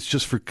now? It's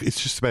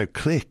just about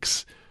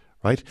clicks,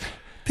 right?"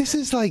 This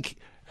is like,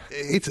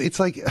 it's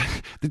like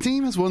the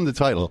team has won the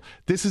title.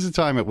 This is a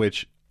time at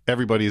which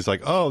everybody is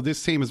like, "Oh,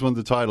 this team has won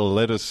the title.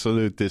 Let us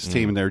salute this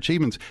team and their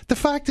achievements." The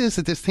fact is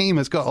that this team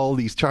has got all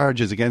these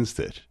charges against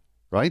it.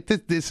 Right?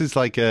 This is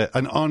like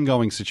an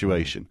ongoing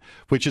situation,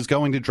 which is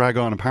going to drag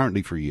on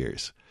apparently for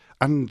years.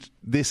 And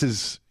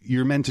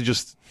you're meant to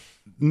just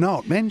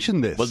not mention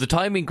this. Well, the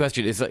timing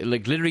question is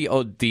like literally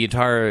the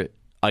entire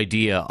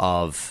idea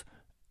of,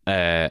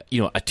 a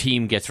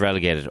team gets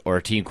relegated or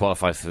a team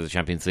qualifies for the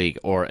Champions League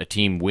or a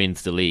team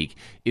wins the league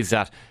is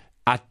that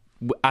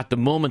at the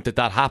moment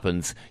that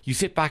happens, you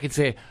sit back and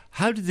say,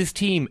 how did this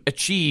team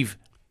achieve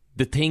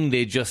the thing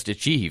they just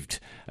achieved?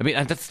 I mean,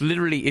 and that's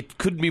literally, it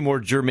couldn't be more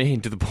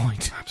germane to the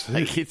point.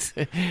 Absolutely.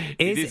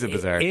 It is a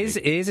bizarre thing.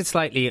 Is it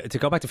slightly, to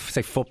go back to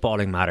say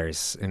footballing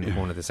matters in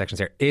one of the sections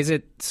here, is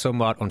it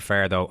somewhat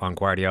unfair though on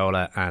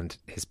Guardiola and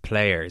his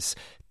players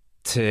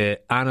to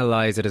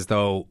analyse it as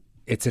though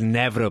it's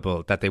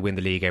inevitable that they win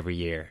the league every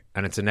year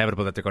and it's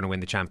inevitable that they're going to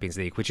win the Champions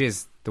League, which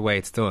is the way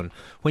it's done,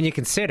 when you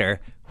consider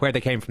where they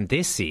came from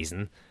this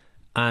season?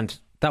 And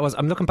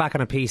I'm looking back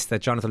on a piece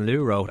that Jonathan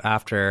Liu wrote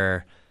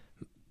after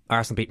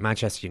Arsenal beat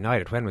Manchester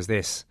United. When was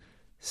this?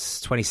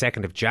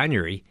 22nd of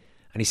January.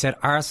 And he said,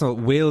 Arsenal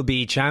will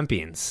be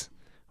champions.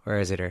 Where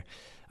is it here?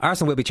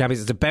 Arsenal will be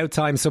champions. It's about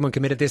time someone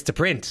committed this to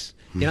print.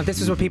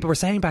 This is what people were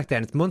saying back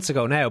then. It's months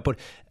ago now. But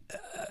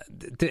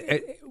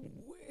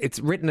it's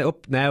written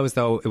up now as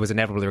though it was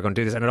inevitable they were going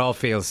to do this. And it all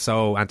feels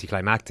so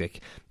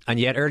anticlimactic. And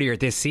yet earlier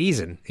this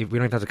season, we don't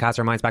even have to cast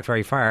our minds back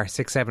very far,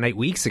 6, 7, 8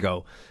 weeks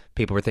ago,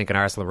 people were thinking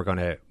Arsenal were going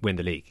to win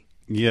the league.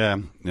 Yeah.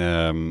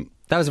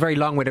 That was a very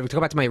long way. To go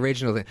back to my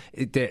original thing,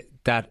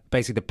 that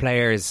basically the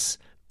players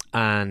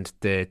and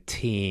the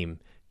team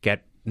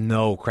get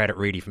no credit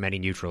really from any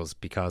neutrals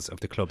because of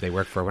the club they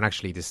work for, when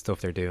actually the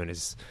stuff they're doing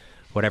is,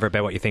 whatever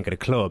about what you think of the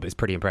club, is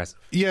pretty impressive.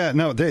 Yeah,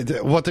 no,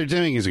 what they're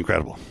doing is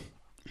incredible.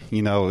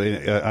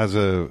 As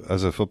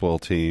a football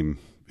team,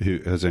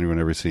 has anyone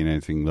ever seen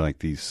anything like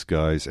these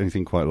guys?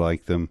 Anything quite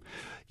like them?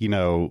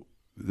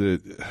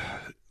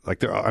 like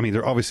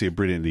they're obviously a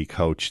brilliantly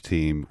coached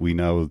team. We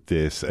know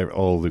this.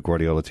 All the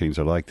Guardiola teams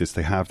are like this.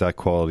 They have that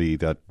quality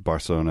that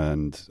Barcelona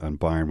and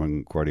Bayern,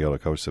 when Guardiola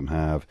coached them,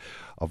 have,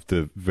 of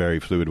the very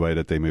fluid way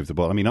that they move the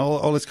ball. I mean,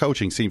 all his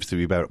coaching seems to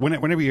be about,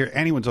 whenever you hear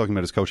anyone talking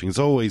about his coaching, it's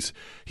always,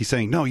 he's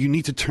saying, no, you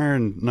need to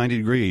turn 90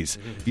 degrees.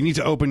 You need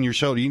to open your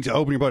shoulder. You need to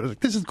open your body.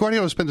 Like, this is,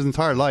 Guardiola spent his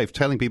entire life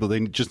telling people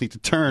they just need to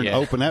turn,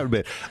 open out a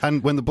bit.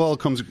 And when the ball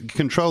comes,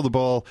 control the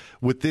ball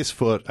with this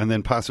foot and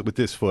then pass it with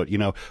this foot.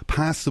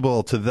 Pass the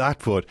ball to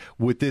that foot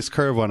with this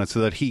curve on it so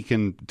that he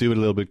can do it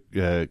a little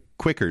bit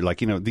quicker. Like,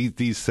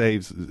 these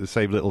save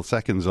little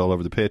seconds all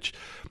over the pitch,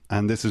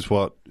 and this is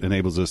what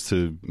enables us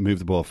to move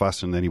the ball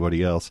faster than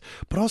anybody else.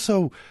 But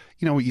also,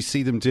 what you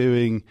see them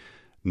doing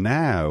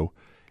now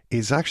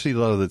is actually a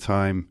lot of the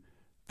time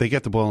they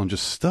get the ball and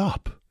just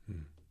stop.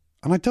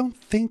 And I don't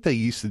think they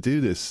used to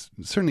do this,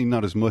 certainly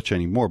not as much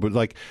anymore, but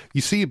like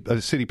you see a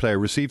City player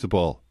receive the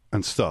ball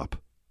and stop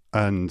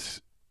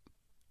and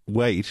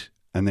wait,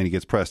 and then he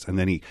gets pressed, and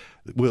then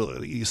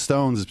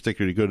Stones is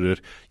particularly good at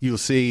it. You'll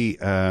see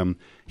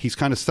he's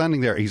kind of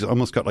standing there. He's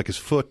almost got like his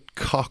foot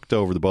cocked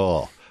over the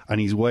ball, and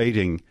he's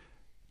waiting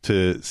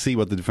to see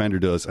what the defender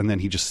does, and then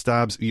he just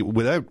stabs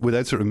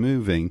without sort of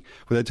moving,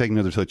 without taking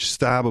another touch.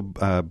 Stab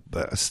a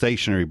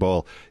stationary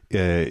ball,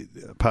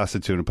 pass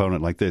it to an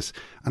opponent like this,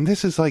 and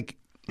this is like.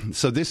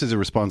 So this is a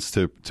response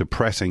to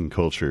pressing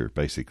culture,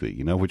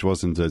 basically, which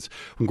wasn't as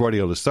when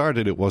Guardiola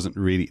started. It wasn't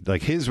really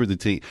like his were the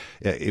team.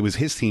 It was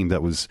his team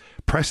that was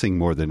pressing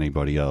more than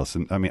anybody else.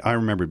 And I mean, I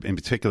remember in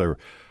particular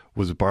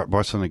was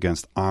Barcelona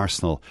against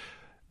Arsenal,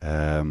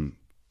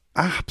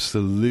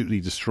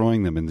 absolutely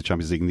destroying them in the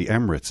Champions League in the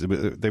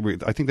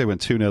Emirates. I think they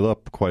went 2-0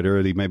 up quite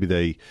early.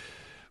 Maybe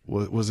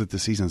was it the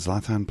season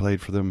Zlatan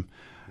played for them.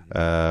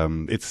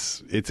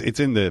 It's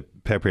in the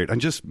Pep period, and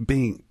just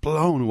being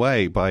blown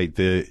away by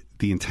the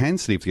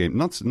intensity of the game.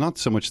 Not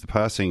so much the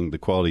passing, the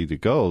quality of the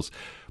goals,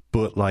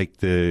 but like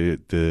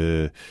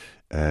the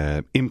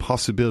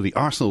impossibility.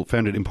 Arsenal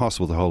found it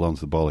impossible to hold on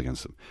to the ball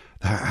against them.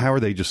 How are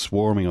they just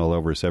swarming all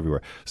over us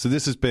everywhere? So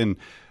this has been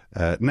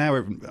now.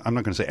 I'm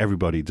not going to say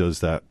everybody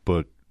does that,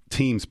 but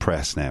teams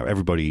press now.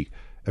 Everybody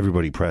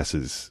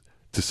presses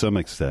to some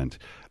extent,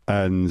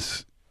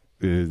 and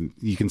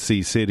you can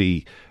see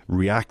City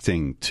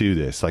reacting to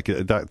this, like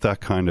that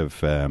kind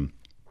of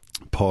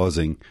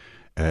pausing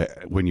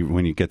when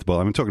you get the ball.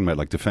 I'm talking about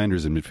like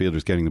defenders and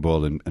midfielders getting the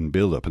ball and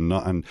build up,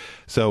 and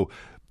so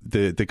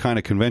the kind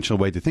of conventional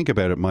way to think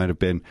about it might have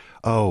been,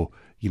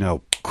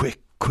 quick,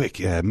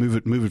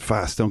 move it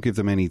fast. Don't give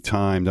them any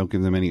time. Don't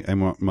give them any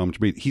moment to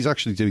breathe. He's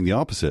actually doing the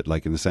opposite,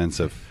 like in the sense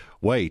of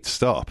wait,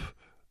 stop.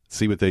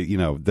 See what they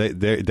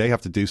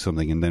have to do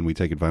something, and then we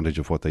take advantage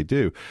of what they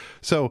do.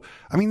 So,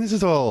 I mean, this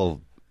is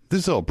all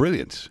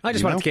brilliant. I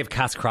just wanted to give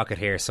Cass Crockett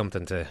here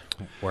something to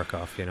work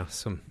off.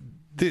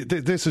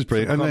 This is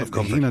brilliant, and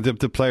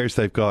the players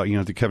they've got.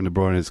 The Kevin De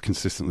Bruyne is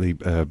consistently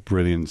a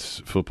brilliant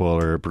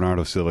footballer.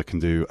 Bernardo Silva can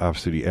do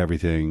absolutely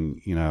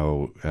everything.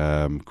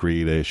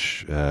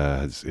 Grealish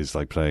is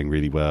like playing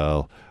really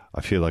well.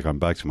 I feel like I'm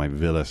back to my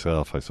Villa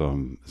self. I saw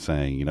him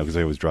saying, because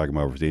I always drag him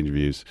over for the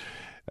interviews.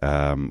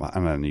 And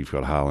then you've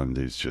got Haaland,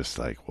 who's just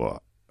like,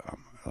 what?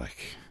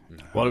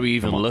 What are we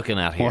even looking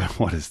at here?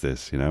 What is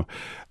this?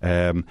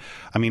 I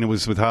mean, it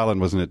was with Haaland,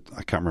 wasn't it?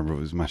 I can't remember if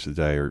it was Match of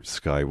the Day or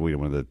Sky.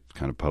 One of the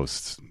kind of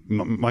posts.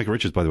 Michael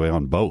Richards, by the way,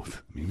 on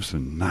both. I mean, he was so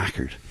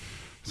knackered.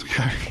 It's like,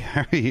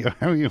 how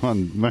are you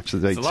on Match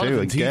of the Day too? A lot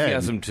of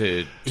enthusiasm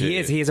again?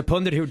 He is a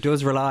pundit who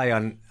does rely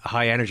on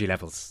high energy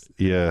levels.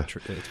 Yeah,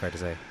 it's fair to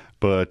say.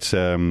 But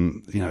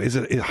is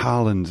it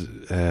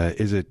Haaland?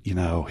 Is it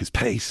his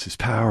pace, his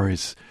power,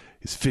 his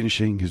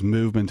finishing, his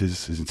movement,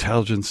 his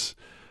intelligence?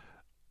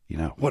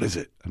 What is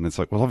it? And it's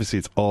like, well, obviously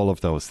it's all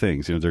of those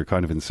things. They're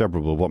kind of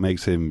inseparable. What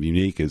makes him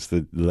unique is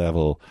the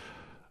level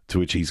to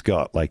which he's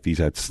got like these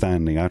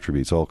outstanding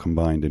attributes all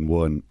combined in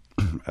one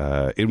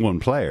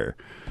player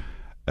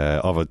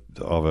of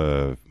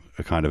a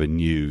kind of a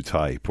new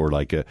type, or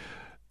like a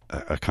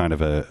kind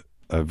of a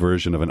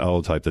version of an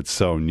old type that's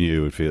so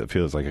new it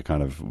feels like a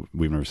kind of,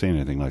 we've never seen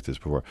anything like this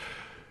before.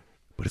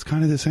 But it's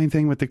kind of the same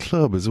thing with the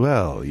club as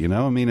well,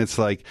 I mean, it's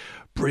like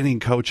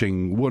brilliant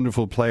coaching,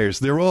 wonderful players.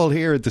 They're all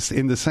here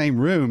in the same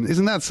room.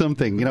 Isn't that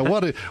something?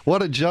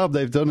 What a job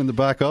they've done in the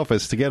back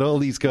office to get all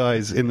these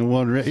guys in the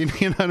one room.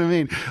 You know what I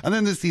mean? And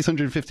then there's these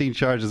 115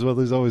 charges. Well,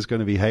 there's always going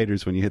to be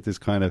haters when you hit this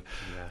kind of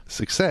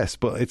success.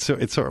 But it's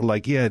sort of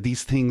like,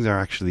 these things are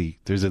actually,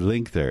 there's a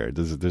link there.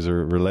 There's a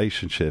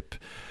relationship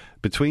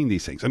between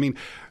these things. I mean,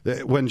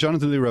 when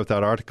Jonathan Liew wrote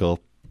that article,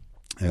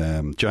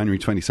 January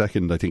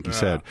 22nd, I think he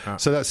said.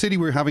 So that City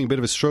were having a bit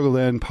of a struggle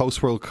then,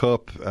 post-World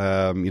Cup.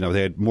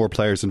 They had more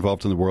players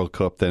involved in the World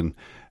Cup than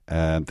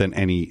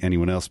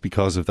anyone else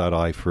because of that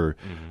eye for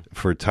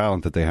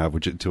talent that they have,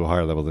 which to a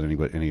higher level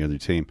than any other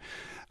team.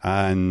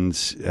 And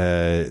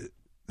there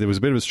was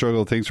a bit of a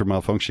struggle. Things were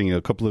malfunctioning,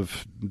 a couple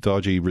of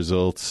dodgy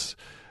results.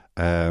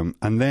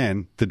 And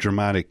then the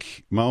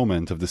dramatic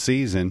moment of the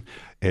season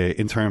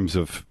in terms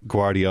of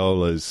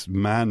Guardiola's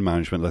man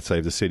management, let's say,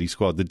 of the City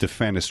squad, the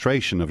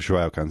defenestration of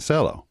Joao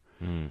Cancelo.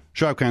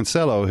 Joao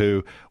Cancelo,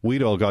 who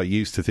we'd all got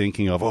used to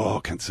thinking of,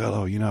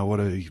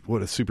 Cancelo,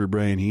 what a super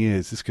brain he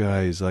is. This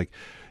guy is like,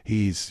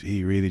 he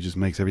really just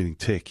makes everything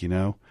tick,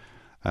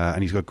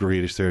 and he's got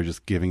Grealish there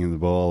just giving him the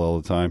ball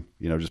all the time,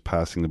 just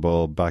passing the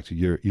ball back to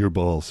your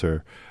ball,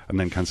 sir. And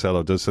then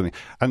Cancelo does something.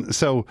 And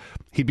so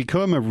he'd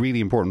become a really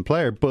important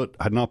player, but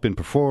had not been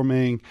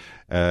performing,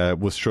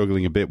 was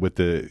struggling a bit with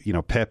the,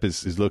 Pep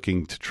is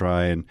looking to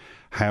try and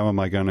how am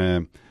I going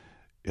to,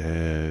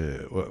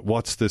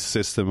 what's the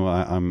system?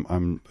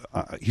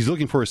 He's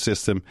looking for a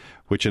system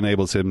which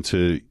enables him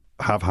to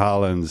have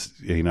Haaland,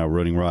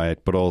 running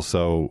riot, but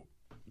also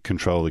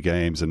control the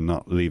games and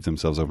not leave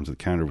themselves open to the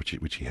counter,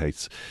 which he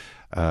hates.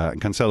 And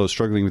Cancelo's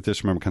struggling with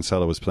this. Remember,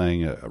 Cancelo was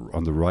playing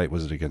on the right,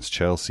 was it against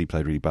Chelsea?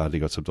 Played really badly,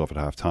 got subbed off at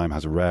half time,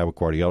 has a row with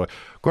Guardiola.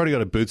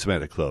 Guardiola boots him out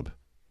of the club.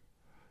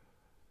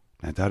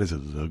 Now, that is a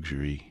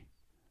luxury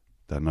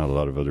that not a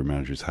lot of other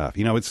managers have.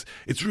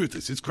 It's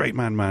ruthless. It's great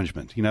man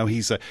management.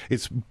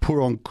 It's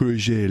pour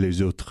encourager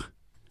les autres.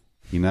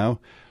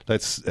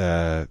 Let's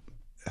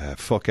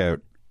fuck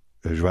out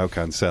Joao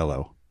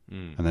Cancelo.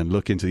 And then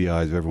look into the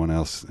eyes of everyone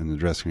else in the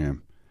dressing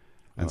room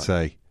and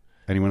say,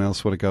 anyone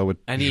else want to go with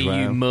any Joao? of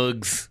you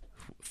mugs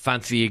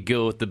fancy a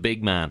go with the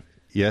big man?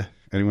 Yeah.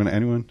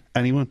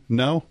 Anyone?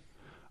 No?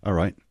 All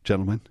right,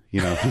 gentlemen.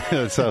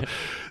 So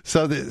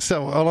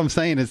all I'm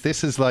saying is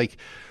this is like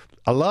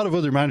a lot of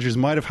other managers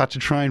might have had to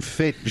try and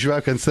fit Joao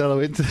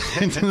Cancelo into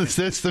the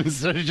system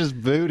instead of just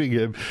booting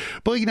him.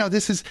 But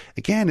this is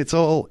again, it's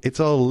all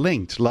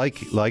linked. Like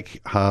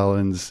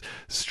Haaland's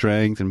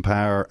strength and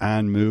power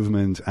and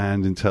movement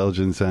and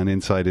intelligence and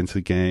insight into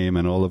the game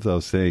and all of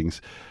those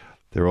things.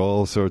 They're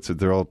all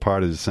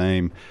part of the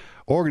same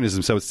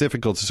organism. So it's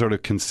difficult to sort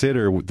of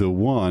consider the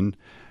one,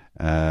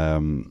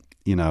 the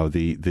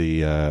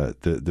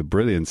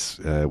brilliance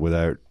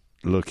without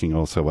looking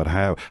also at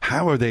how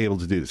are they able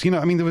to do this? There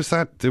was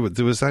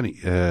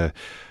that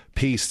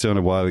piece done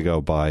a while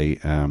ago by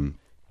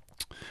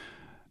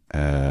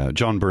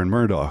John Byrne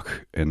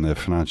Murdoch in the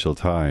Financial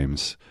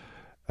Times,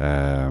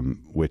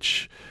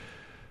 which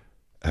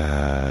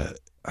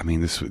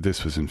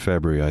this was in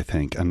February, I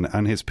think,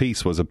 and his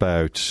piece was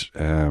about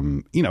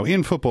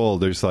in football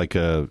there's like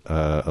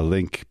a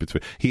link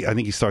between. I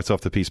think he starts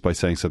off the piece by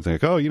saying something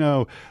like,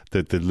 the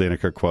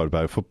Lineker quote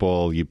about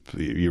football, you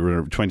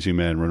run 22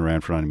 men run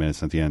around for 90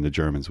 minutes, and at the end the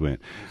Germans win,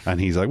 and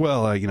he's like,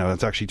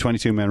 it's actually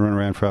 22 men run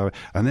around for hours,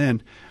 and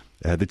then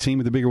the team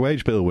with the bigger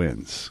wage bill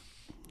wins.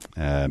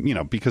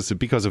 Because of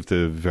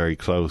the very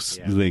close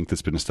link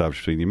that's been established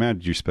between the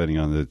amount you're spending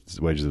on the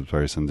wages of the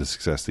players and the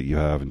success that you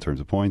have in terms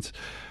of points.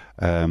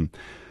 And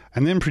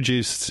then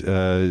produced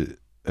a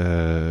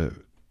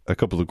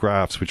couple of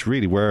graphs which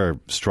really were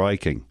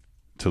striking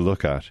to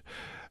look at.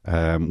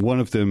 One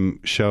of them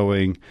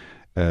showing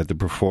the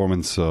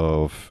performance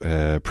of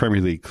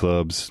Premier League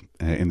clubs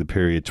in the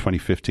period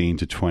 2015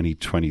 to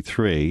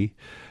 2023,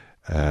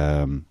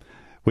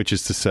 which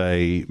is to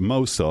say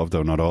most of,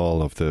 though not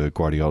all, of the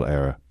Guardiola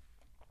era.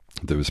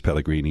 There was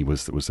Pellegrini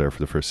was there for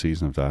the first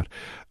season of that,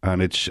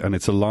 and it's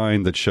a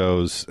line that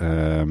shows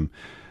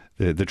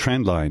the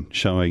trend line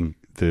showing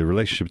the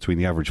relationship between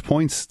the average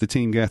points the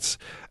team gets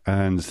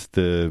and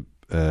the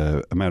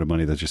amount of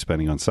money that you're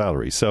spending on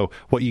salary. So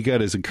what you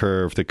get is a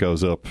curve that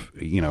goes up.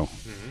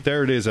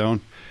 There it is,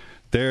 Owen.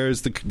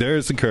 There's the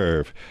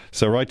curve.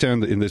 So right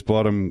down in this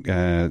bottom,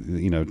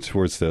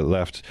 towards the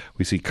left,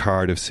 we see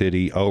Cardiff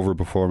City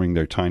overperforming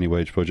their tiny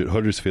wage budget.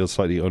 Huddersfield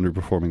slightly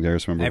underperforming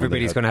theirs. Remember,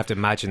 everybody's going to have to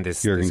imagine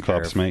this. Jurgen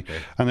Klopp's mate,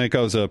 and then it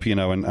goes up.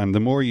 And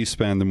the more you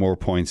spend, the more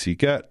points you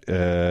get.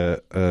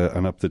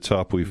 And up the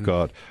top, we've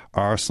got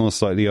Arsenal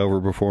slightly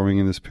overperforming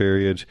in this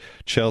period.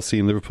 Chelsea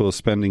and Liverpool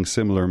spending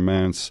similar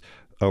amounts,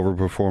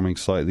 overperforming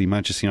slightly.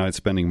 Manchester United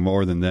spending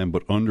more than them,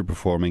 but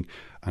underperforming.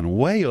 And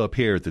way up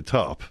here at the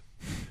top,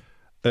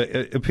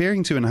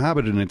 appearing to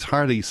inhabit an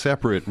entirely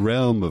separate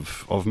realm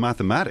of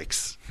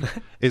mathematics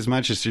is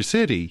Manchester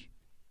City,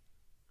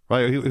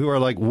 right? Who are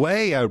like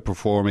way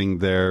outperforming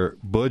their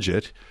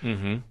budget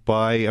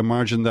by a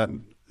margin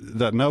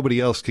that nobody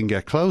else can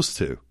get close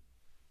to.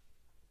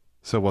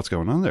 So what's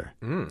going on there?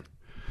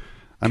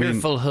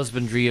 Careful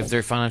husbandry of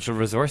their financial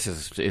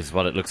resources is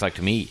what it looks like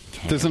to me.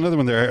 There's another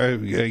one there.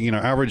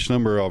 Average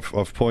number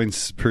of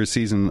points per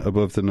season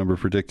above the number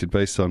predicted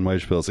based on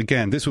wage bills.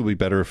 Again, this would be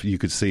better if you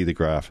could see the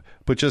graph.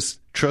 But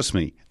just trust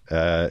me.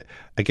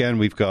 Again,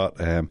 we've got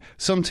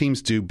some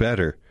teams do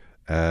better.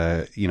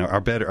 Are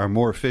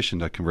more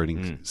efficient at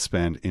converting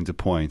spend into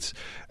points.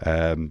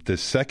 The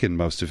second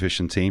most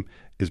efficient team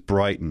is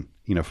Brighton.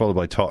 Followed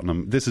by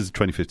Tottenham. This is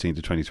 2015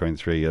 to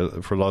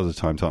 2023. For a lot of the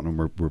time, Tottenham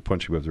were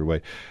punching above their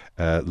weight.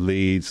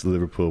 Leeds,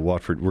 Liverpool,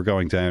 Watford. We're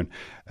going down.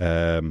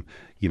 In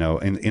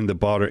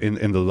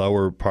the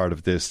lower part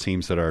of this,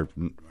 teams that are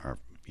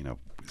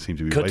seem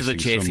to be Cut to the wasting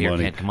chase some here,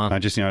 money. Ken, come on.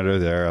 Manchester United are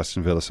there,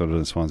 Aston Villa,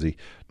 Sunderland, Swansea,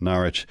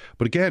 Norwich.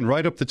 But again,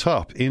 right up the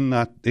top in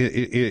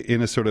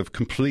a sort of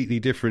completely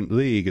different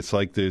league. It's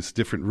like there's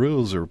different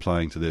rules are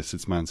applying to this.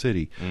 It's Man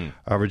City,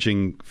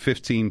 averaging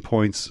 15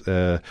 points,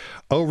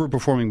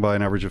 overperforming by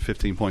an average of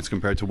 15 points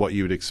compared to what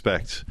you would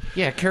expect.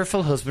 Yeah,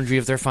 careful husbandry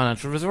of their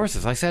financial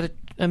resources. I said it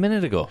a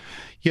minute ago.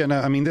 Yeah, no,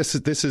 I mean this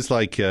is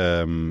like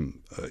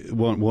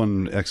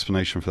one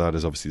explanation for that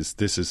is obviously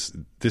this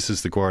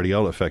is the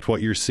Guardiola effect.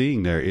 What you're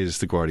seeing there is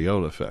the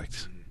Guardiola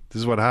effect. This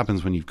is what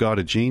happens when you've got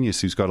a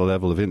genius who's got a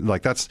level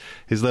of that's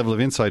his level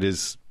of insight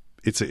is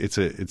it's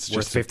worth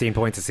just 15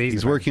 points a season.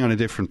 He's working on a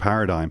different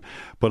paradigm.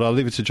 But I'll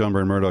leave it to John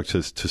Byrne Murdoch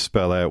to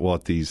spell out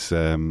what these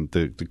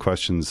the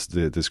questions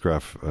this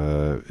graph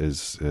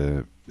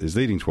is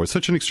leading towards.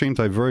 Such an extreme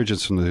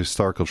divergence from the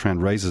historical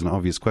trend raises an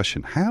obvious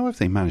question. How have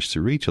they managed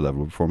to reach a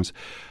level of performance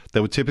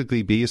that would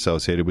typically be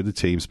associated with the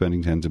team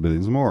spending tens of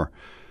millions more?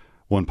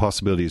 One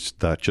possibility is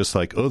that just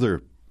like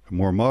other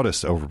more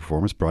modest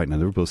overperformers, Brighton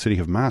and Liverpool City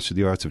have mastered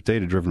the arts of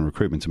data-driven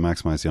recruitment to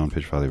maximise the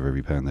on-pitch value of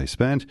every pound they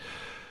spend.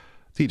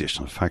 The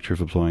additional factor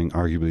of employing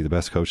arguably the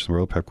best coach in the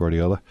world, Pep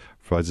Guardiola,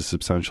 provides a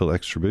substantial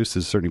extra boost.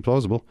 This is certainly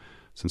plausible.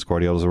 Since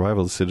Guardiola's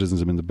arrival, the Citizens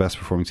have been the best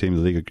performing team in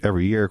the league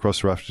every year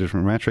across a raft of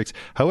different metrics.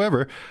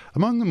 However,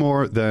 among the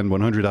more than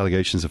 100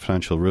 allegations of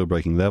financial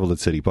rule-breaking levelled at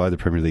City by the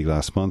Premier League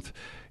last month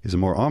is a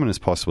more ominous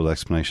possible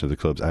explanation of the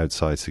club's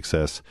outside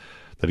success,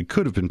 that it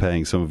could have been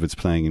paying some of its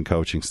playing and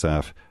coaching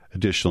staff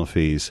additional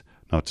fees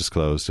not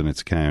disclosed in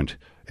its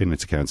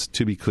accounts.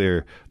 To be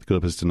clear, the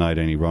club has denied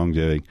any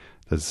wrongdoing.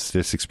 The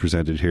statistics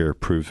presented here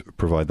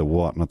provide the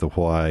what, not the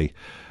why,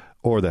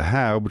 or the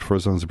how, but for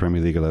as long as the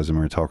Premier League allows a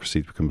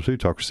meritocracy to become a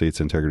plutocracy,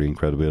 its integrity and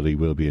credibility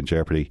will be in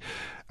jeopardy.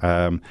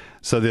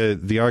 So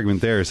the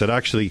argument there is that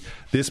actually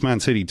this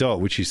Man City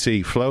dot, which you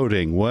see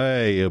floating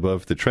way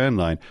above the trend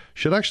line,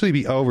 should actually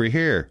be over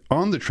here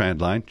on the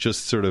trend line,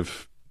 just sort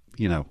of,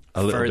 a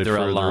little bit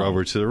further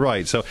over to the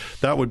right. So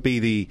that would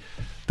be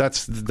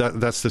that's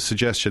the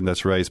suggestion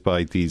that's raised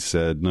by these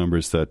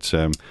numbers that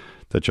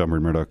John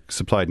Byrne Murdoch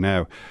supplied.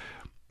 Now,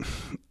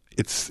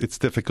 it's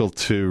difficult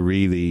to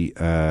really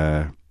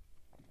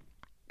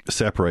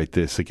separate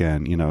this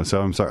again,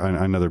 So I'm sorry.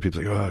 I know there are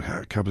people like, oh,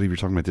 I can't believe you're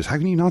talking about this. How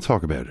can you not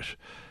talk about it?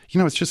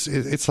 It's just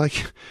it's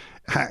like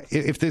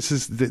if this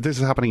is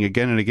happening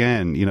again and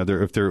again,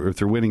 if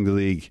they're winning the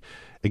league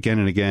again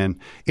and again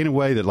in a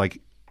way that like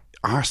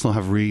Arsenal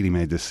have really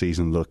made this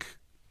season look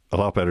a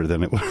lot better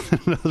than it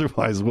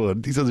otherwise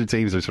would. These other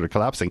teams are sort of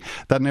collapsing.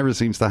 That never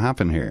seems to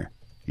happen here.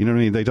 You know what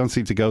I mean? They don't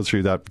seem to go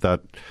through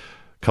that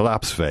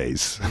collapse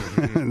phase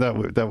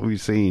that we've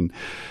seen.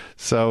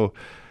 So,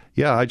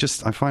 yeah, I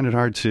find it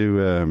hard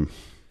to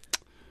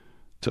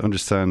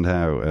understand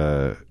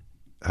how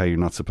you're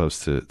not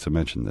supposed to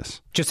mention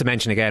this. Just to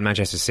mention again,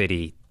 Manchester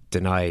City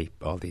deny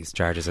all these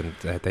charges, and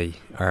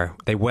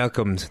they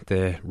welcomed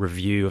the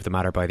review of the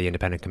matter by the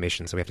independent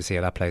commission, so we have to see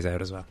how that plays out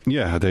as well.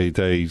 Yeah,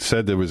 they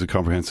said there was a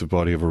comprehensive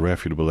body of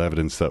irrefutable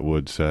evidence that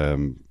would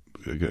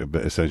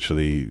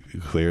essentially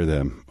clear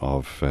them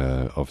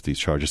of these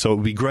charges. So it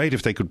would be great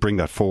if they could bring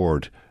that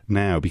forward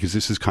now, because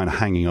this is kind of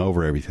hanging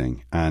over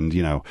everything. And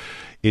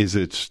is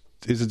it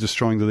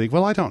destroying the league?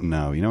 Well, I don't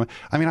know.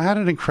 I mean, I had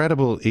an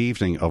incredible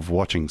evening of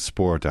watching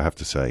sport, I have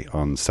to say,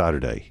 on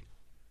Saturday.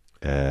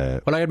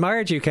 Well, I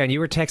admired you, Ken.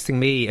 You were texting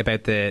me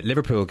about the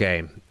Liverpool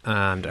game,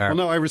 and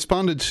I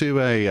responded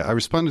to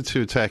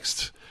a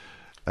text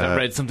that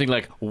read something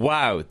like,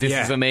 "Wow, this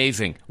is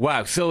amazing!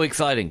 Wow, so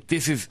exciting!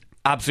 This is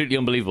absolutely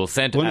unbelievable."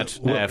 Sent at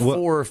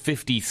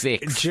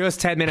 4:56,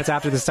 just 10 minutes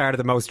after the start of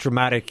the most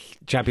dramatic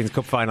Champions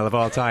Cup final of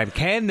all time.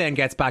 Ken then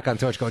gets back on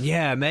touch, going,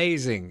 "Yeah,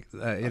 amazing."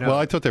 Well,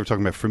 I thought they were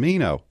talking about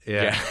Firmino.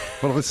 Yeah.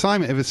 Well, it was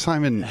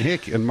Simon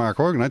Hick and Mark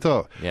Organ. I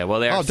thought, yeah. Well,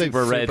 they're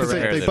super red.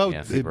 They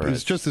both. It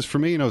was just as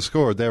Firmino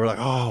scored, they were like,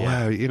 "Oh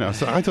wow,"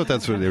 So I thought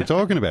that's what they were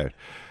talking about.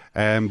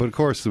 But of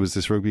course, there was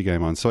this rugby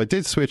game on, so I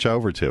did switch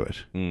over to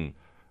it, and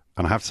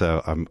I have to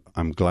say,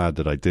 I'm glad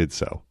that I did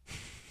so.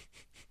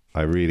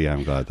 I really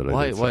am glad that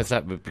I did so. Why is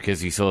that?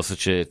 Because you saw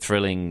such a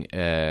thrilling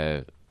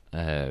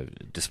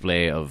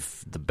display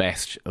of the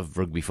best of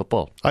rugby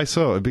football. I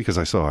saw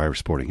Irish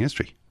sporting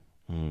history.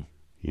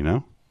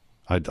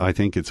 I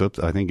think it's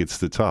up. I think it's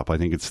the top. I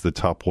think it's the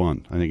top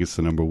one. I think it's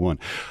the number one.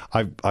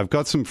 I've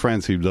got some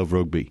friends who love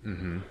rugby.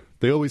 Mm-hmm.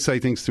 They always say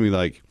things to me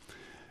like,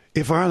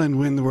 "If Ireland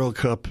win the World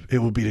Cup, it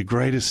will be the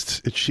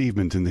greatest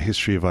achievement in the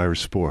history of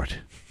Irish sport."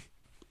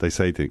 They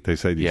say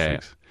these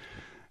things.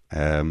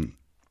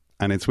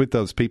 And it's with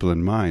those people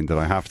in mind that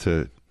I have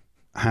to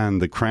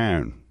hand the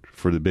crown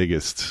for the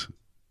biggest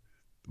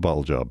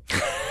bottle job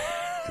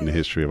in the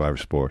history of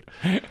Irish sport.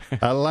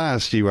 At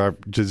last, you are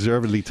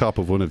deservedly top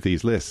of one of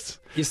these lists.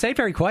 You stayed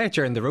very quiet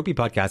during the rugby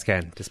podcast,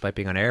 Ken, despite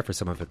being on air for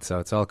some of it, so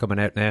it's all coming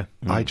out now.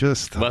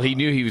 Well, he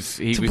knew he was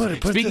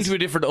speaking to a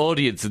different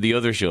audience in the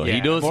other show. Yeah,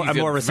 he knows he's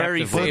more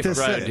very safe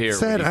around here.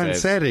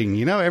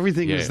 Setting,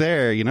 everything was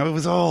there. It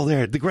was all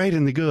there. The great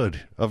and the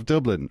good of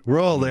Dublin,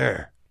 we're all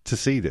there. to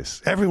see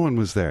this. Everyone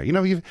was there. You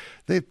know,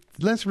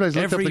 Leinster players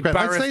looked Every up the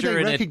ground. barrister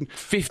in a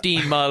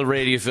 15-mile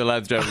radius of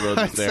Lansdowne Road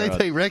was there. I'd say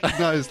they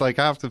recognised like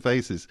half the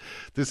faces.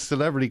 This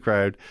celebrity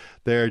crowd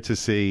there to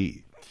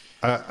see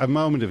a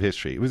moment of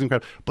history. It was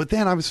incredible. But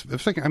then I was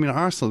thinking, I mean,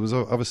 Arsenal was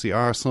obviously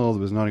Arsenal.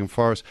 There was Nottingham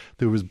Forest.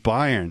 There was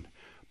Bayern.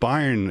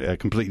 Bayern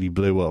completely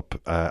blew up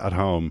at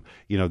home.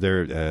 You know,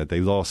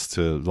 they lost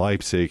to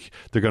Leipzig.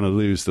 They're going to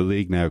lose the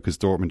league now because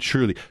Dortmund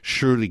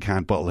surely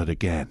can't bottle it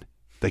again.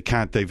 They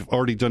can't. They've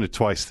already done it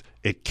twice.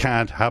 It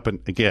can't happen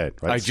again.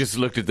 Right? I just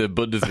looked at the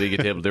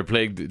Bundesliga table.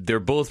 They're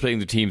both playing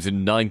the teams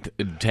in 9th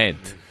and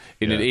 10th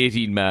in an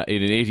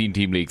 18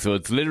 team league. So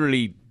it's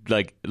literally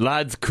like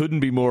lads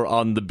couldn't be more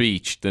on the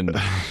beach than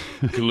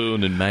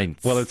Cologne and Mainz.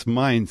 Well, it's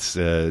Mainz.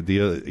 So it's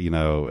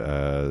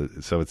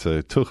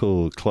a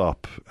Tuchel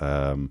Klopp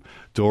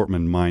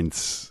Dortmund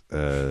Mainz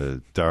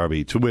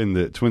derby to win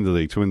the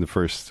league, to win the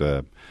first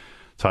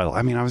title.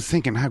 I mean, I was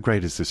thinking, how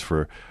great is this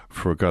for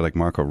a guy like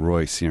Marco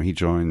Reus? You know, he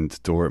joined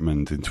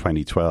Dortmund in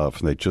 2012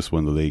 and they just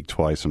won the league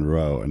twice in a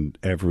row, and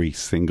every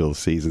single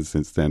season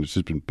since then it's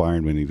just been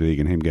Bayern winning the league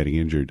and him getting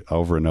injured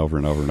over and over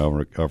and over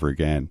and over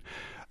again,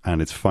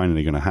 and it's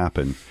finally going to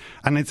happen.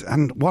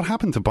 And what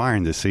happened to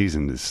Bayern this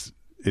season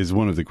is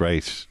one of the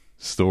great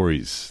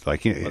stories.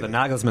 Like, the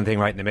Nagelsmann thing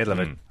right in the middle of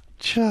it.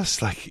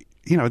 Just like,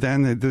 you know,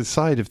 then the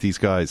side of these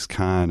guys,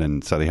 Kahn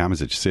and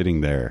Salihamidzic, sitting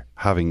there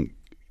having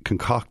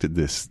concocted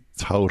this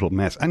total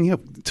mess. And, you know,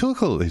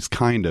 Tuchel is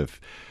kind of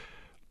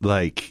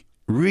like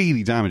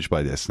really damaged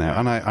by this now,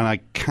 and I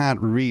can't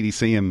really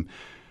see him.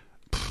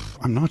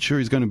 I'm not sure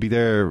he's going to be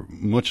there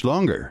much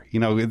longer. You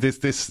know,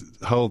 this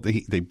whole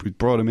they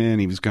brought him in.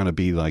 He was going to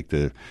be like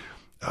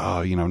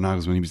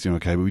Nagelsmann. He was doing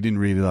okay, but we didn't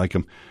really like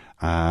him.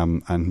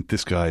 And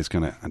this guy is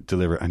going to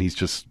deliver, and he's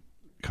just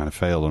kind of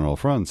failed on all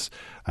fronts.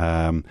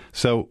 But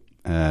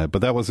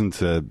that wasn't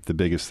the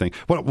biggest thing.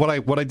 What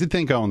I did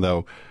think on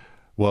though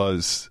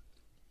was,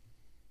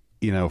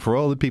 you know, for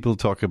all the people who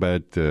talk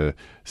about the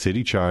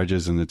city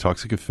charges and the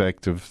toxic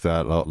effect of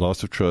that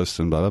loss of trust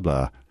and blah, blah,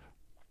 blah,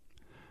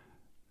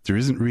 there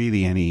isn't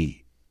really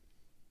any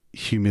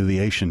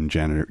humiliation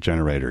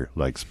generator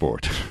like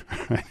sport.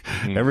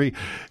 Right?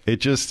 It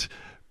just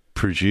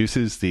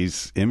produces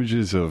these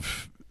images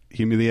of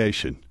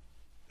humiliation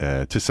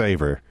to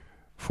savor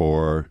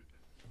for,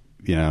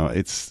 you know,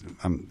 it's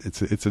a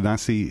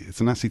nasty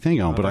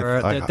thing on.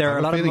 But there are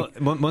a lot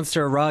of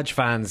Munster Raj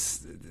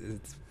fans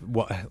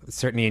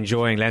certainly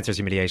enjoying Leinster's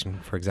humiliation,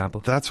 for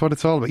example. That's what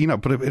it's all about, you know.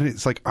 But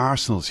it's like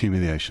Arsenal's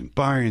humiliation,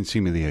 Bayern's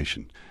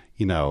humiliation,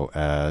 you know,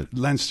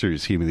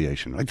 Leinster's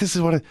humiliation. Like this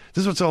is what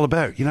it's all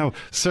about, you know.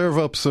 Serve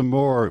up some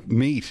more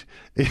meat,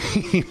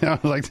 you know,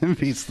 like to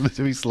be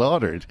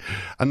slaughtered,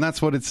 and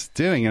that's what it's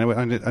doing.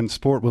 And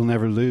sport will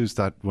never lose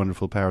that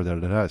wonderful power that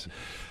it has.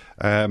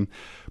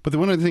 But the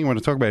one other thing I want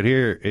to talk about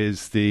here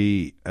is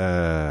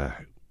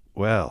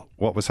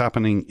what was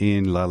happening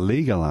in La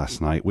Liga last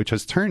night, which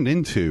has turned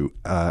into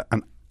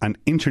an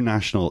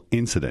international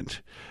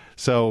incident.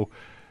 So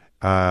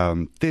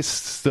this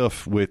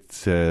stuff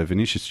with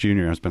Vinicius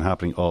Jr. has been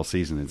happening all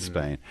season in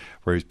Spain,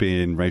 where he's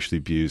been racially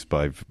abused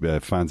by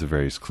fans of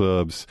various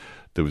clubs.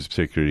 There was a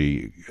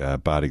particularly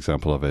bad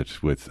example of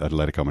it with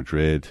Atletico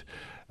Madrid.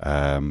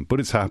 But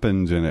it's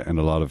happened in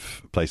a lot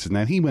of places.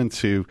 Now, he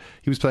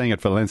was playing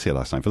at Valencia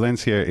last night.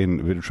 Valencia in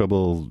a bit of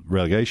trouble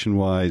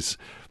relegation-wise.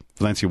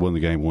 Valencia won the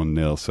game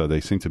 1-0, so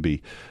they seem to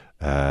be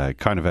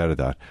kind of out of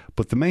that.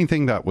 But the main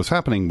thing that was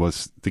happening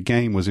was the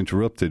game was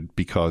interrupted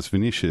because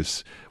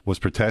Vinicius was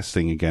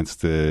protesting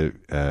against the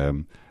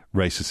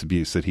racist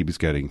abuse that he was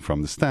getting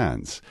from the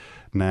stands.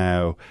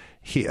 Now,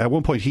 at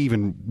one point, he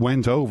even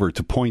went over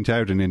to point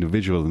out an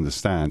individual in the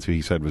stands who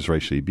he said was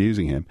racially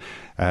abusing him.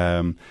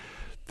 So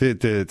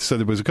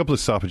there was a couple of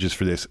stoppages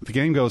for this. The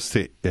game goes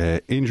to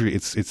injury.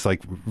 It's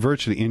like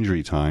virtually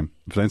injury time.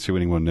 Valencia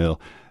winning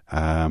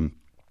 1-0.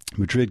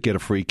 Madrid get a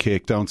free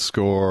kick, don't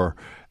score.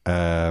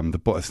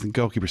 The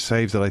goalkeeper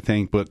saves it, I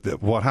think.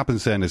 But what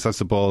happens then is, as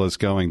the ball is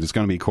going, there's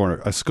going to be a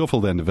corner. A scuffle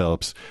then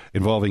develops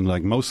involving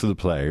like most of the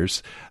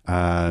players,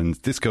 and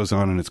this goes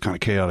on, and it's kind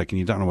of chaotic, and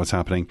you don't know what's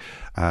happening.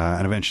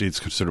 And eventually,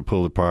 it's sort of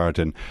pulled apart,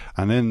 and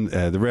then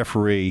the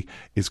referee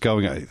is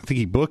going. I think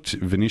he booked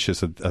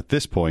Vinicius at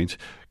this point.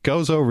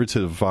 Goes over to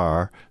the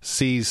VAR,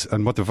 sees,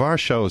 and what the VAR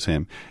shows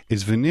him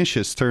is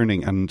Vinicius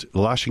turning and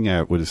lashing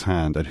out with his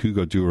hand at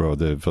Hugo Duro,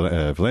 the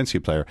Valencia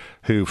player,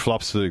 who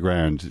flops to the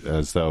ground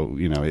as though,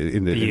 you know,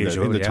 in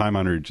the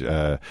time-honoured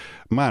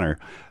manner.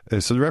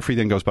 So the referee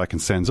then goes back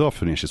and sends off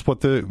Vinicius.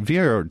 What the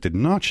VAR did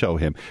not show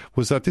him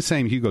was that this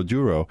same Hugo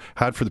Duro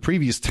had, for the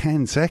previous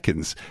 10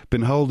 seconds,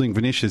 been holding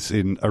Vinicius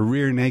in a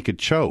rear naked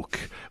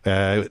choke,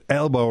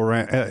 elbow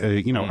around,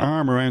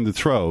 arm around the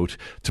throat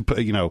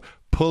to,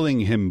 pulling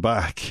him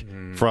back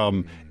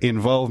from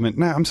involvement.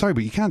 Now, I'm sorry,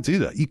 but you can't do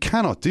that. You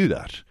cannot do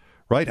that,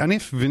 right? And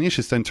if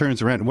Vinicius then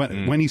turns around,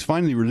 when he's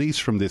finally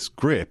released from this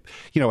grip,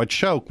 a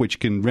choke which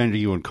can render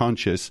you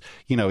unconscious,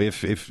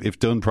 if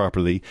done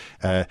properly,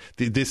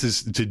 this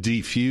is to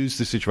defuse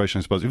the situation,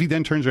 I suppose. If he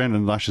then turns around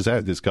and lashes out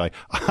at this guy,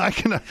 I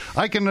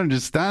can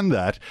understand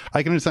that.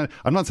 I can understand.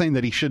 I'm not saying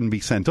that he shouldn't be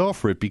sent off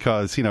for it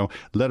because,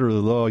 letter of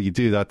the law, you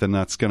do that, then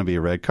that's going to be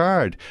a red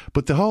card.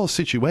 But the whole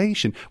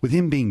situation with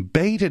him being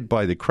baited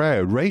by the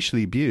crowd,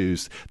 racially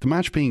abused, the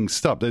match being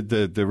stopped,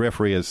 the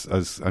referee, as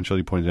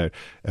Ancelotti pointed out,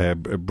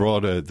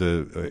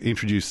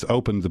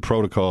 opened the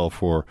protocol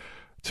for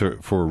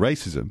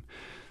racism.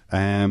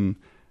 And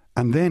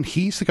then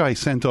he's the guy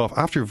sent off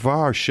after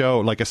VAR show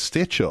like a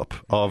stitch up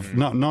of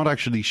not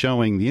actually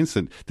showing the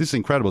incident. This is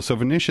incredible. So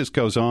Vinicius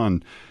goes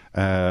on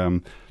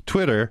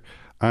Twitter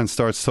and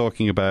starts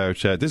talking about,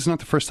 this is not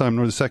the first time,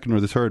 nor the second,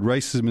 nor the third.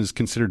 Racism is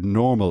considered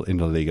normal in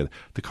La Liga.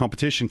 The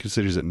competition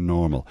considers it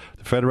normal.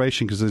 The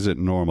federation considers it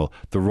normal.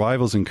 The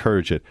rivals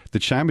encourage it. The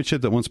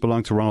championship that once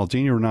belonged to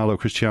Ronaldinho, Ronaldo,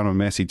 Cristiano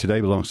and Messi today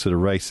belongs to the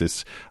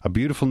racists. A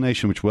beautiful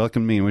nation which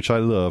welcomed me and which I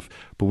love,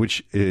 but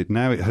which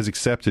now has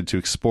accepted to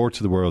export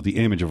to the world the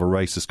image of a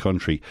racist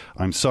country.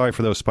 I'm sorry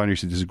for those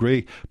Spaniards who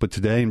disagree, but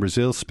today in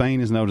Brazil,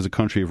 Spain is known as a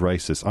country of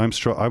racists. I'm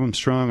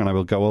strong and I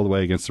will go all the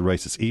way against the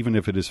racists, even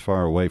if it is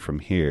far away from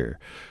here.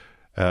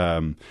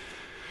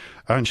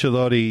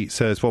 Ancelotti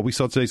says, what we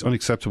saw today is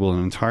unacceptable,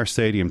 an entire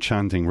stadium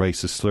chanting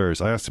racist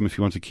slurs. I asked him if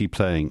he wanted to keep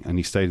playing and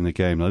he stayed in the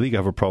game. La Liga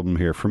have a problem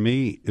here. For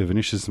me,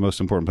 Vinicius is the most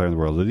important player in the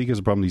world. La Liga has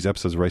a problem. These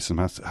episodes of racism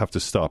have to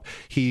stop.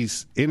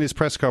 He's in his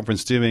press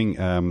conference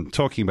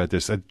talking about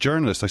this. A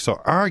journalist I saw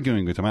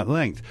arguing with him at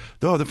length.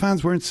 Though the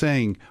fans weren't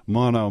saying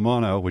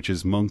mono, which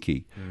is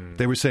monkey.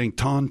 They were saying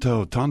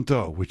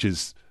tonto, which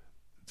is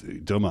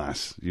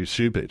dumbass. You're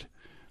stupid.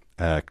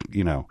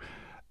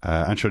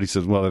 Ancelotti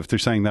says, well, if they're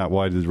saying that,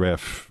 why did the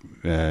ref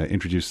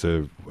introduce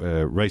the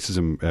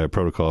racism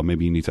protocol?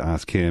 Maybe you need to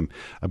ask him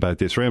about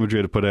this. Real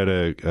Madrid have put out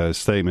a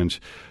statement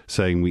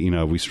saying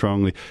we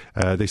strongly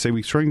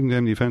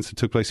condemn the events that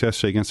took place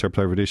yesterday against our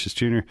player Vinicius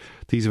Jr.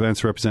 These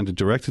events represent a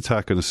direct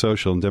attack on the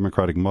social and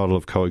democratic model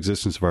of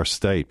coexistence of our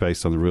state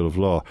based on the rule of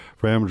law.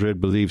 Real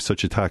Madrid believes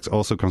such attacks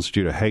also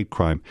constitute a hate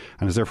crime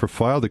and has therefore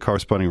filed a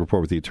corresponding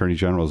report with the Attorney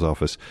General's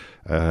office,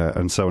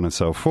 and so on and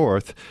so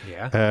forth.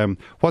 Yeah.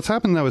 What's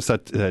happened now is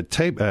that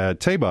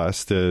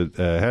Tebas, the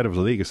head of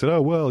La Liga, said,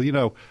 oh, well,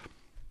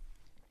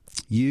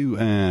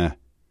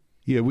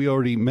 we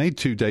already made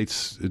 2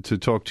 dates to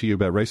talk to you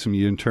about racism.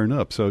 You didn't turn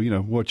up. So,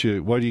 what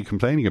are you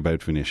complaining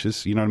about,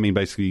 Vinicius? You know what I mean?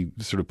 Basically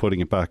sort of putting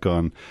it back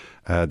on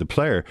the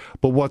player.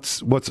 But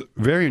what's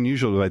very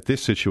unusual about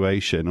this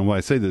situation, and why I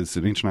say that it's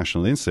an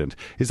international incident,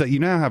 is that you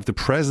now have the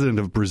president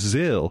of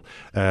Brazil,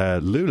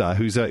 Lula,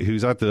 who's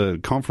at the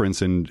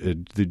conference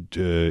in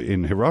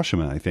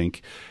Hiroshima, I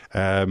think,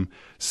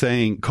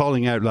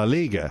 calling out La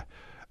Liga,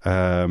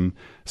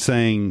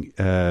 saying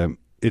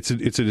it's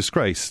a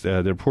disgrace.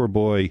 Their poor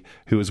boy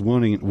who is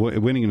winning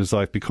in his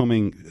life,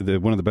 becoming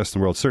one of the best in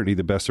the world, certainly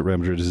the best at Real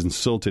Madrid, is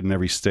insulted in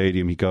every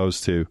stadium he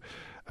goes to.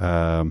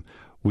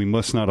 We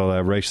must not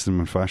allow racism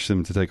and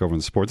fascism to take over in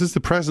the sport. This is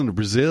the president of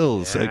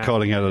Brazil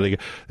calling out La Liga.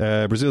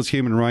 Brazil's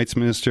human rights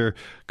minister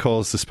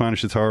calls the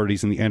Spanish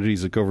authorities and the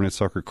entities that govern its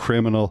soccer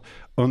criminal.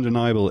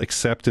 Undeniable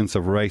acceptance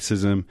of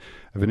racism.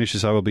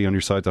 Vinicius, I will be on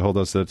your side to hold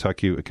those that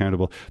attack you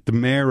accountable. The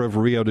mayor of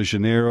Rio de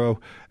Janeiro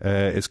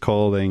is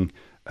calling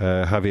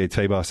Javier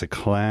Tebas a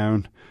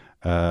clown.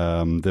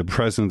 The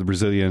president of the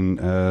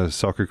Brazilian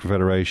Soccer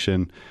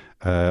Confederation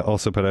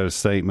also put out a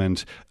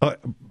statement.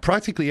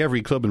 Practically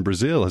every club in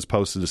Brazil has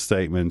posted a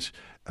statement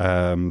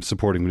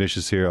supporting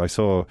Vinicius here. I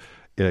saw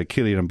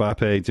Kylian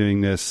Mbappe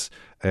doing this.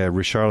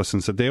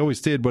 Richarlison said they always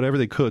did whatever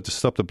they could to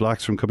stop the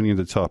blacks from coming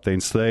into the top. They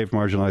enslaved,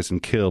 marginalised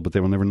and killed, but they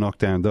will never knock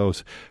down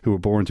those who were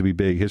born to be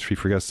big. History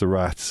forgets the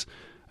rats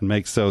and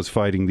makes those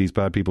fighting these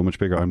bad people much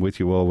bigger. I'm with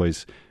you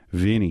always,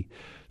 Vini.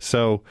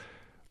 So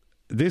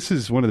this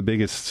is one of the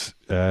biggest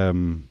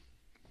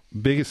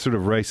sort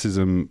of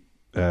racism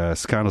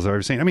scandals I've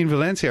ever seen. I mean,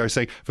 Valencia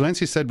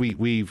said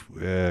we've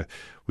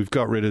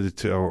got rid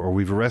of or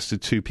we've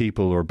arrested 2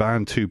 people or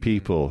banned 2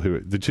 people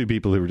the 2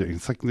 people who were doing.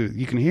 It's like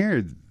you can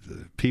hear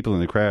people in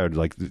the crowd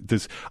like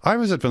this. I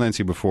was at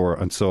Valencia before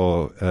and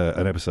saw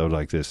an episode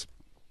like this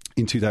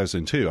in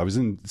 2002. I was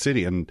in the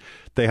city and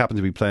they happened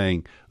to be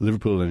playing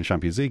Liverpool in a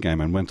Champions League game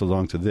and went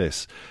along to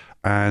this,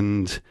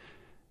 and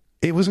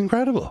it was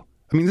incredible.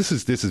 I mean, this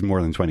is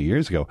more than 20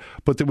 years ago,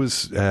 but there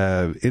was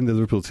in the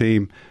Liverpool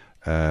team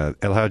El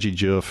Hadji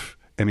Diouf,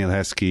 Emile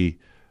Heskey,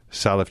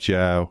 Salif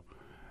Diao.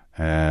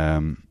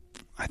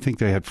 I think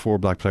they had 4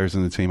 black players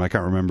in the team. I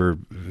can't remember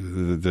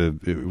who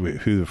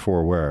the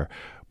 4 were.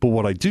 But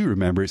what I do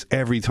remember is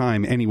every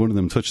time any one of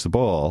them touched the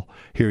ball,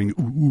 hearing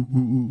ooh, ooh,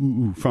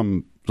 ooh, ooh,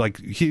 from like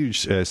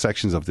huge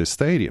sections of this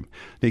stadium.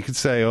 They could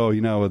say,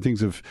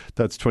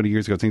 that's 20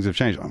 years ago, things have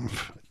changed.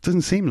 It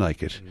doesn't seem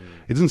like it.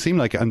 It doesn't seem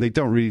like it, and they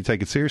don't really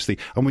take it seriously.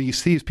 And when you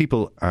see these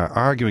people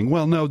arguing,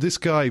 well, no, this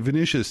guy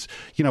Vinicius,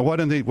 why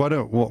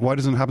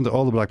doesn't it happen to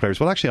all the black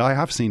players? Well, actually, I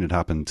have seen it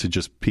happen to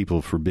just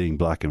people for being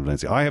black in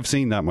Valencia. I have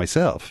seen that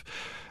myself.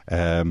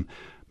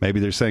 Maybe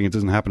they're saying it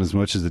doesn't happen as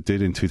much as it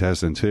did in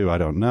 2002. I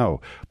don't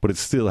know, but it's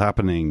still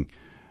happening.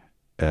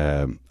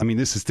 I mean,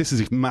 this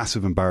is a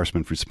massive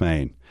embarrassment for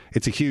Spain.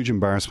 It's a huge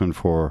embarrassment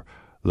for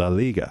La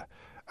Liga.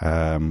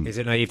 Is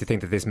it naive to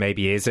think that this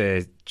maybe is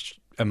a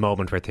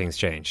moment where things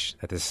change?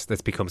 That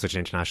that's become such an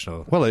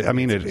international. Well, I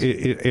mean,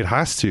 it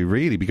has to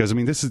really, because I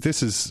mean, this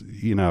is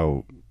you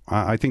know,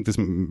 I think this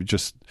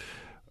just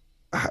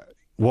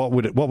what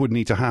would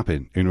need to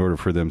happen in order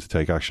for them to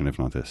take action, if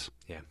not this.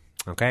 Yeah.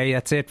 Okay,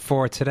 that's it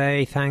for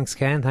today. Thanks,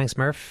 Ken. Thanks,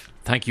 Murph.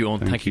 Thank you,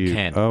 Owen. Thank you,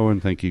 Ken. Oh,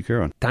 and thank you,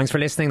 Kieran. Thanks for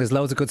listening. There's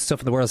loads of good stuff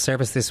in the World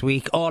Service this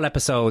week. All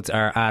episodes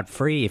are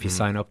ad-free if you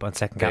sign up on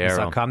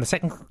secondcast.com. The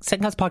Second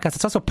Cast podcast,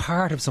 it's also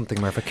part of something,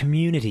 Murph, a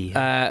community.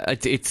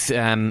 It's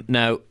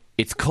now,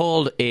 it's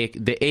called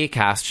the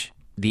Acast.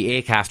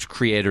 The Acast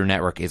Creator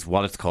Network is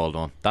what it's called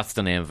on. That's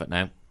the name of it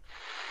now.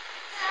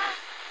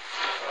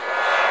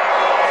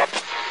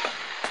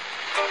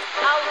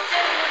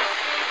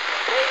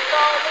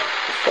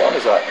 What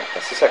is that?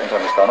 That's the second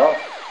time it's gone off.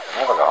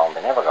 They never go home,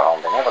 they never go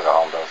home, they never go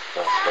home, those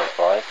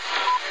boys.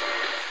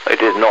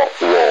 It is not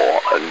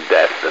war and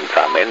death and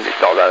famine.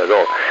 It's not that at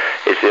all.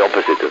 It's the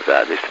opposite of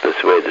that. It's to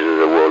persuade us of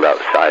the world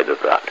outside of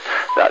that.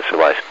 That's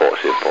why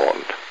sport's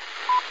important.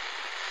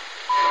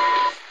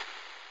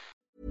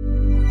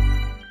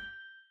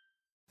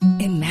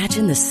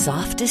 Imagine the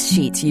softest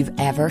sheets you've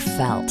ever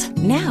felt.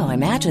 Now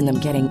imagine them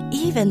getting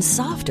even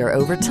softer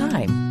over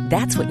time.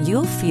 That's what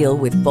you'll feel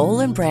with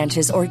Boll &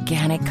 Branch's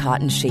organic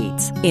cotton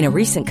sheets. In a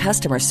recent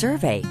customer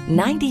survey,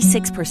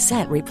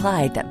 96%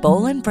 replied that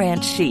Boll &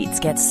 Branch sheets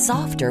get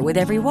softer with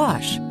every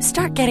wash.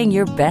 Start getting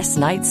your best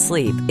night's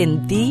sleep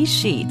in these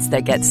sheets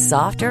that get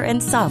softer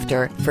and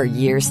softer for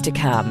years to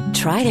come.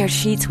 Try their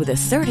sheets with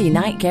a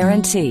 30-night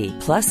guarantee.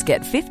 Plus,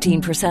 get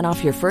 15%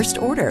 off your first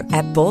order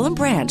at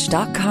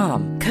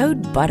bollandbranch.com.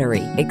 Code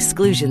BUTTERY.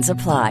 Exclusions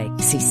apply.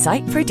 See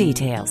site for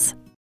details.